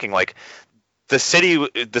was just thinking, like, the city was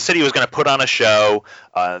going to put on a show.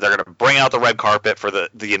 They're going to bring out the red carpet for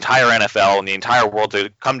the entire NFL and the entire world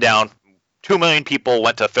to come down. 2 million people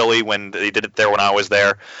went to Philly when they did it there when I was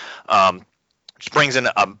there. Just brings in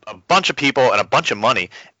a bunch of people and a bunch of money,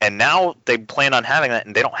 and now they plan on having that,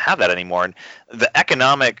 and they don't have that anymore. And the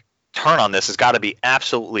economic turn on this has got to be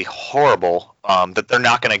absolutely horrible, that they're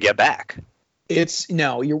not going to get back.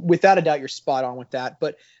 You're without a doubt, you're spot on with that.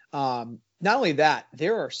 But not only that,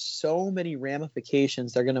 there are so many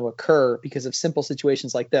ramifications that are going to occur because of simple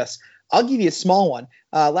situations like this. I'll give you a small one.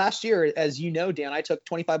 Last year, as you know, Dan, I took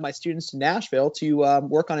 25 of my students to Nashville to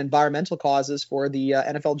work on environmental causes for the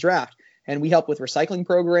NFL draft. And we help with recycling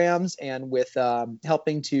programs and with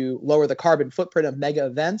helping to lower the carbon footprint of mega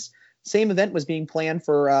events. Same event was being planned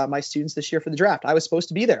for my students this year for the draft. I was supposed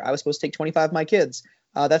to be there. I was supposed to take 25 of my kids.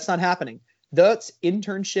 That's not happening. That's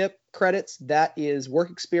internship credits. That is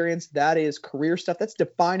work experience. That is career stuff. That's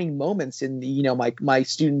defining moments in my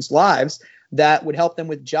students' lives that would help them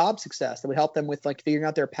with job success. That would help them with like figuring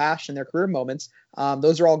out their passion, their career moments.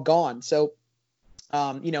 Those are all gone. So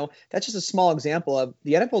that's just a small example of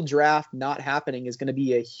the NFL draft not happening is going to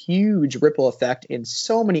be a huge ripple effect in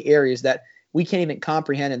so many areas that we can't even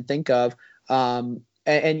comprehend and think of. And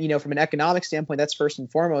from an economic standpoint, that's first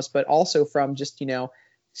and foremost, but also from just,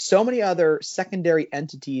 so many other secondary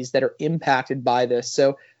entities that are impacted by this.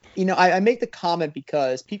 So, I make the comment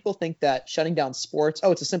because people think that shutting down sports,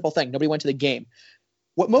 it's a simple thing. Nobody went to the game.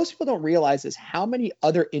 What most people don't realize is how many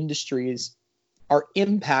other industries are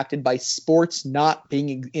impacted by sports not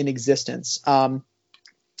being in existence. Of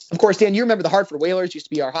course, Dan, you remember the Hartford Whalers used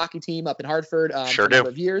to be our hockey team up in Hartford Sure for a number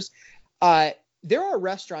of years. There are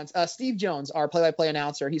restaurants. Steve Jones, our play-by-play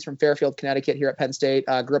announcer, he's from Fairfield, Connecticut, here at Penn State,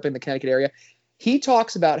 grew up in the Connecticut area. He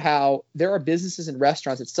talks about how there are businesses and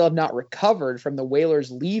restaurants that still have not recovered from the Whalers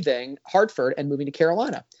leaving Hartford and moving to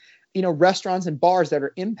Carolina. Restaurants and bars that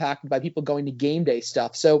are impacted by people going to game day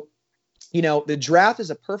stuff. So, the draft is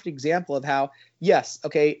a perfect example of how, yes,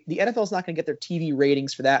 okay, the NFL is not going to get their TV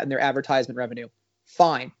ratings for that and their advertisement revenue.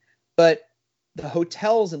 Fine. But the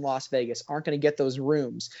hotels in Las Vegas aren't going to get those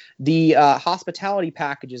rooms. The hospitality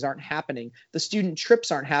packages aren't happening. The student trips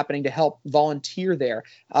aren't happening to help volunteer there.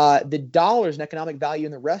 The dollars and economic value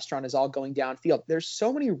in the restaurant is all going downfield. There's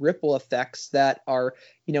so many ripple effects that are,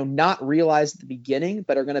 not realized at the beginning,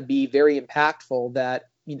 but are going to be very impactful that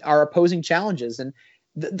are opposing challenges. And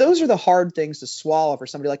those are the hard things to swallow for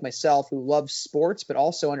somebody like myself who loves sports, but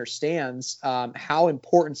also understands how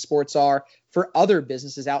important sports are for other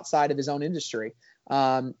businesses outside of his own industry.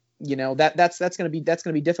 That's going to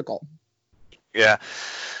be difficult. Yeah,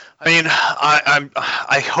 I mean,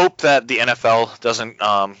 I hope that the NFL doesn't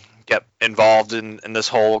get involved in this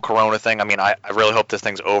whole Corona thing. I mean, I really hope this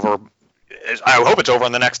thing's over. I hope it's over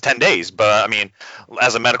in the next 10 days. But I mean,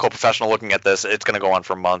 as a medical professional looking at this, it's going to go on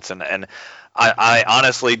for months, and I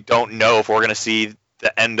honestly don't know if we're going to see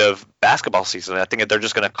the end of basketball season. I think they're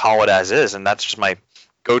just going to call it as is, and that's just my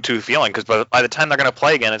go-to feeling, because by the time they're going to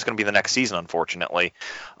play again, it's going to be the next season, unfortunately.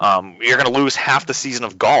 You're going to lose half the season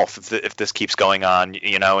of golf if this keeps going on,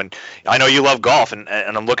 and I know you love golf, and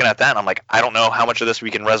I'm looking at that, and I'm like, I don't know how much of this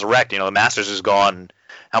we can resurrect. The Masters is gone.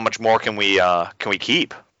 How much more can we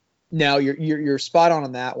keep? No, you're spot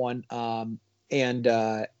on that one.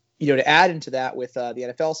 To add into that with the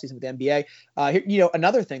NFL season with the NBA,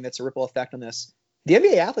 another thing that's a ripple effect on this, the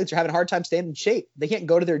NBA athletes are having a hard time staying in shape. They can't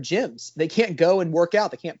go to their gyms. They can't go and work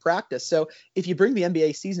out. They can't practice. So if you bring the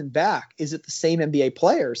NBA season back, is it the same NBA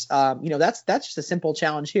players? That's just a simple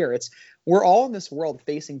challenge here. We're all in this world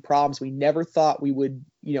facing problems we never thought we would,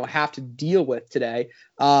 have to deal with today.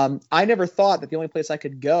 I never thought that the only place I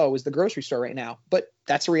could go was the grocery store right now, but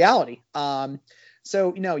that's a reality.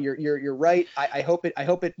 So, you're right. I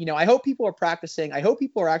hope people are practicing. I hope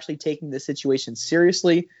people are actually taking this situation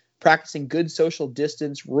seriously, practicing good social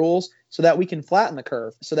distance rules so that we can flatten the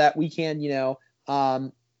curve, so that we can,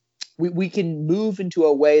 we can move into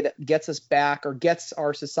a way that gets us back, or gets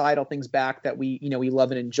our societal things back that we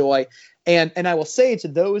love and enjoy. And I will say to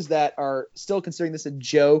those that are still considering this a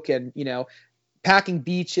joke and, packing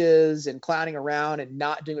beaches and clowning around and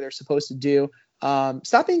not doing what they're supposed to do,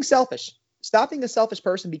 stop being selfish. Stop being a selfish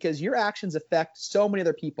person, because your actions affect so many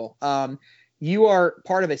other people. You are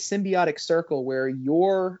part of a symbiotic circle where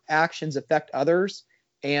your actions affect others,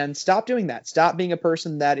 and stop doing that. Stop being a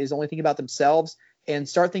person that is only thinking about themselves, and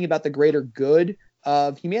start thinking about the greater good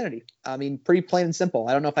of humanity. I mean, pretty plain and simple.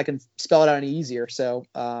 I don't know if I can spell it out any easier. So,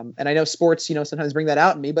 and I know sports, sometimes bring that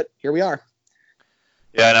out in me, but here we are.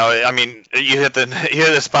 Yeah, no, I mean, you hit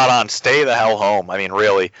the spot on. Stay the hell home. I mean,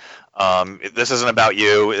 really. This isn't about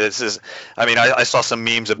you. I mean, I saw some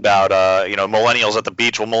memes about, millennials at the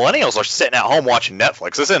beach. Well, millennials are sitting at home watching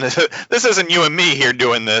Netflix. This isn't you and me here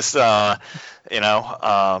doing this, you know,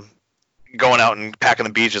 um, going out and packing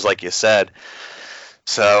the beaches like you said.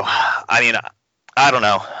 So, I mean, I don't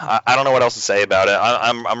know. I don't know what else to say about it.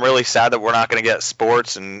 I'm really sad that we're not going to get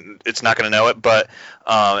sports and it's not going to know it. But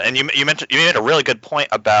and you made a really good point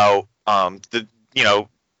about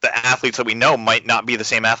the athletes that we know might not be the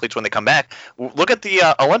same athletes when they come back. Look at the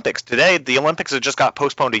Olympics today. The Olympics have just got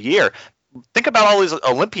postponed a year. Think about all these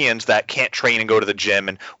Olympians that can't train and go to the gym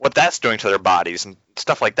and what that's doing to their bodies and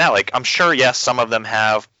stuff like that. Like I'm sure, yes, some of them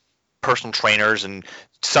have personal trainers and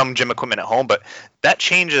some gym equipment at home, but that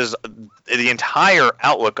changes the entire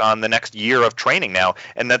outlook on the next year of training now.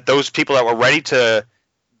 And that those people that were ready to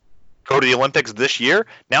go to the Olympics this year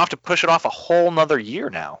now have to push it off a whole nother year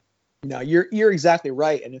now. No, you're exactly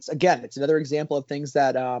right, and it's another example of things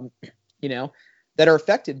that that are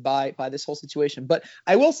affected by this whole situation. But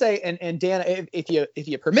I will say, and Dan, if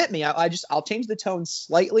you permit me, I'll change the tone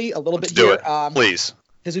slightly a little Let's bit do here, it, please,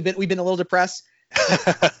 because we've been a little depressed.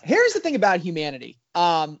 Here's the thing about humanity.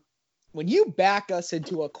 When you back us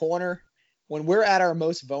into a corner, when we're at our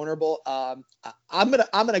most vulnerable, I'm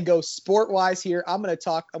gonna go sport wise here.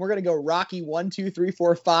 We're gonna go Rocky 1, 2, 3,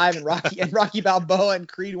 4, 5, and Rocky Balboa and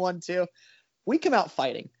Creed 1, 2. We come out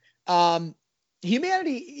fighting.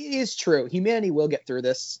 Humanity is true. Humanity will get through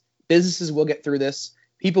this. Businesses will get through this.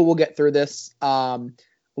 People will get through this.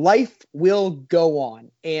 Life will go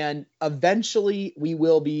on, and eventually we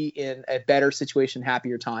will be in a better situation,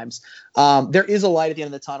 happier times. There is a light at the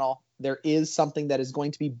end of the tunnel. There is something that is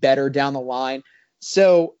going to be better down the line.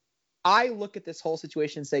 So I look at this whole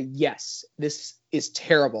situation and say, yes, this is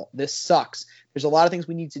terrible. This sucks. There's a lot of things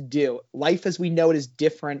we need to do. Life as we know it is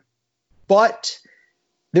different, but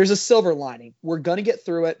there's a silver lining. We're going to get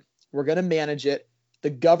through it. We're going to manage it. The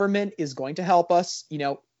government is going to help us,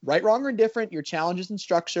 right, wrong, or indifferent, your challenges and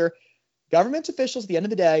structure. Government officials, at the end of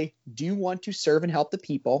the day, do want to serve and help the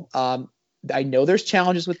people. I know there's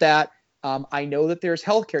challenges with that. I know that there's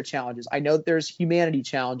healthcare challenges. I know that there's humanity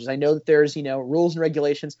challenges. I know that there's, rules and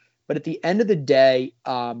regulations. But at the end of the day,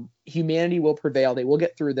 humanity will prevail. They will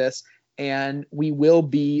get through this, and we will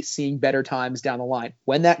be seeing better times down the line.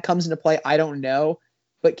 When that comes into play, I don't know.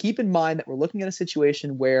 But keep in mind that we're looking at a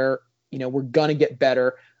situation where, we're going to get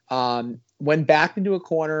better. When backed into a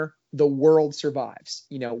corner, the world survives.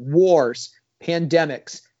 Wars,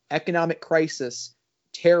 pandemics, economic crisis,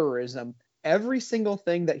 terrorism, every single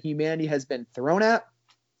thing that humanity has been thrown at,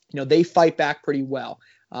 they fight back pretty well.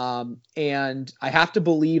 And I have to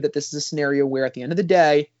believe that this is a scenario where at the end of the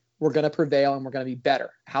day, we're going to prevail and we're going to be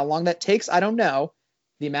better. How long that takes, I don't know.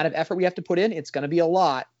 The amount of effort we have to put in, it's going to be a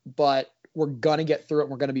lot, but we're going to get through it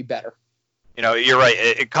and we're going to be better. You're right.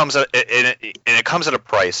 It comes at a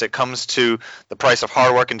price. It comes to the price of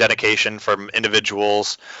hard work and dedication from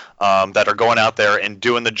individuals that are going out there and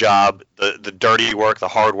doing the job, the dirty work, the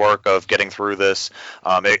hard work of getting through this.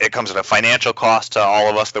 It comes at a financial cost to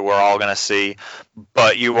all of us that we're all going to see.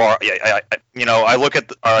 But I look at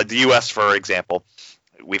the U.S. for example.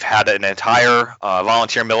 We've had an entire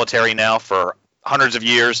volunteer military now for hundreds of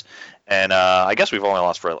years. And I guess we've only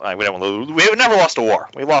lost we've never lost a war.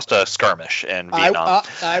 We lost a skirmish in Vietnam.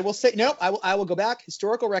 I will say no. I will go back.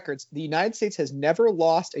 Historical records. The United States has never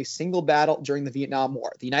lost a single battle during the Vietnam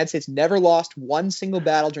War. The United States never lost one single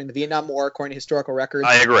battle during the Vietnam War, according to historical records.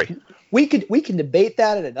 I agree. We can debate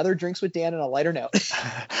that at another Drinks with Dan on a lighter note.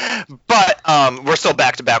 But we're still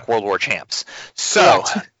back-to-back World War champs. So.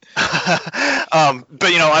 But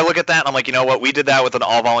I look at that and I'm like, you know what? We did that with an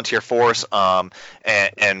all-volunteer force,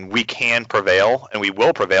 and we can prevail and we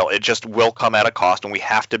will prevail. It just will come at a cost, and we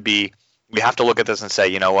have to look at this and say,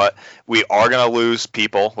 you know what? We are going to lose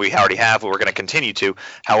people. We already have. We're going to continue to.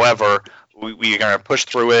 However, we are going to push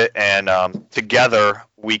through it, and together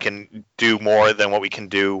we can do more than what we can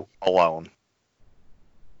do alone.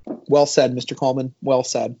 Well said, Mr. Coleman. Well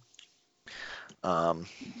said.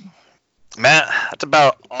 Matt, that's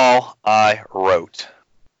about all I wrote.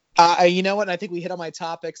 You know what? I think we hit on my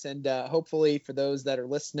topics, and hopefully for those that are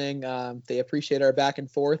listening, they appreciate our back and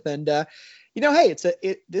forth. And hey,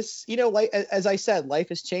 as I said, life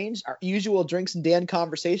has changed. Our usual Drinks and Dan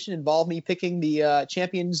conversation involved me picking the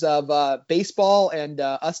champions of baseball and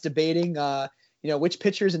us debating, which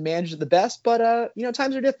pitchers and managers are the best. But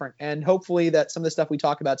times are different, and hopefully that some of the stuff we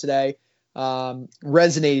talk about today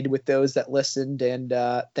resonated with those that listened, and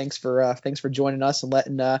thanks for joining us and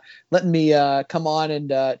letting me come on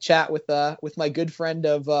and chat with my good friend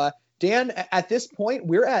of Dan. At this point,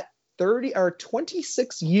 we're at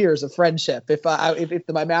 26 years of friendship, if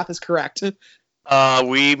my math is correct.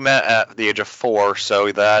 We met at the age of 4,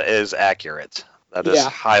 so that is accurate. That is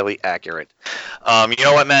highly accurate. You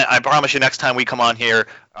know what, Matt? I promise you next time we come on here, or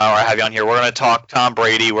I have you on here, we're going to talk Tom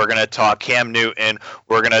Brady. We're going to talk Cam Newton.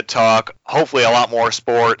 We're going to talk, hopefully, a lot more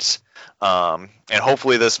sports. And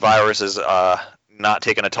hopefully this virus is not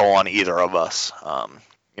taking a toll on either of us.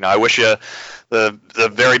 I wish you the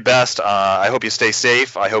very best. I hope you stay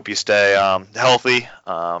safe. I hope you stay healthy.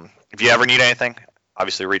 If you ever need anything,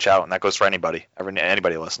 obviously reach out, and that goes for anybody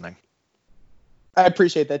listening. I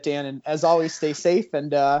appreciate that, Dan. And as always, stay safe.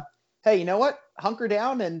 And hey, you know what? Hunker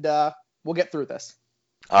down, and we'll get through this.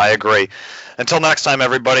 I agree. Until next time,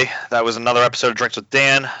 everybody, that was another episode of Drinks with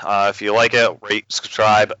Dan. If you like it, rate,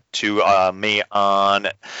 subscribe to me on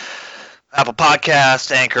Apple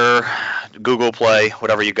Podcast, Anchor, Google Play,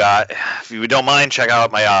 whatever you got. If you don't mind, check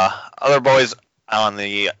out my other boys on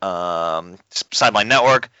the Sideline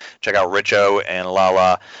Network. Check out Richo and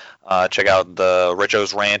Lala. Check out the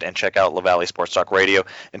Richo's Rant, and check out La Valley Sports Talk Radio.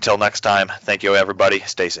 Until next time, thank you, everybody.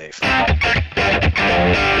 Stay safe.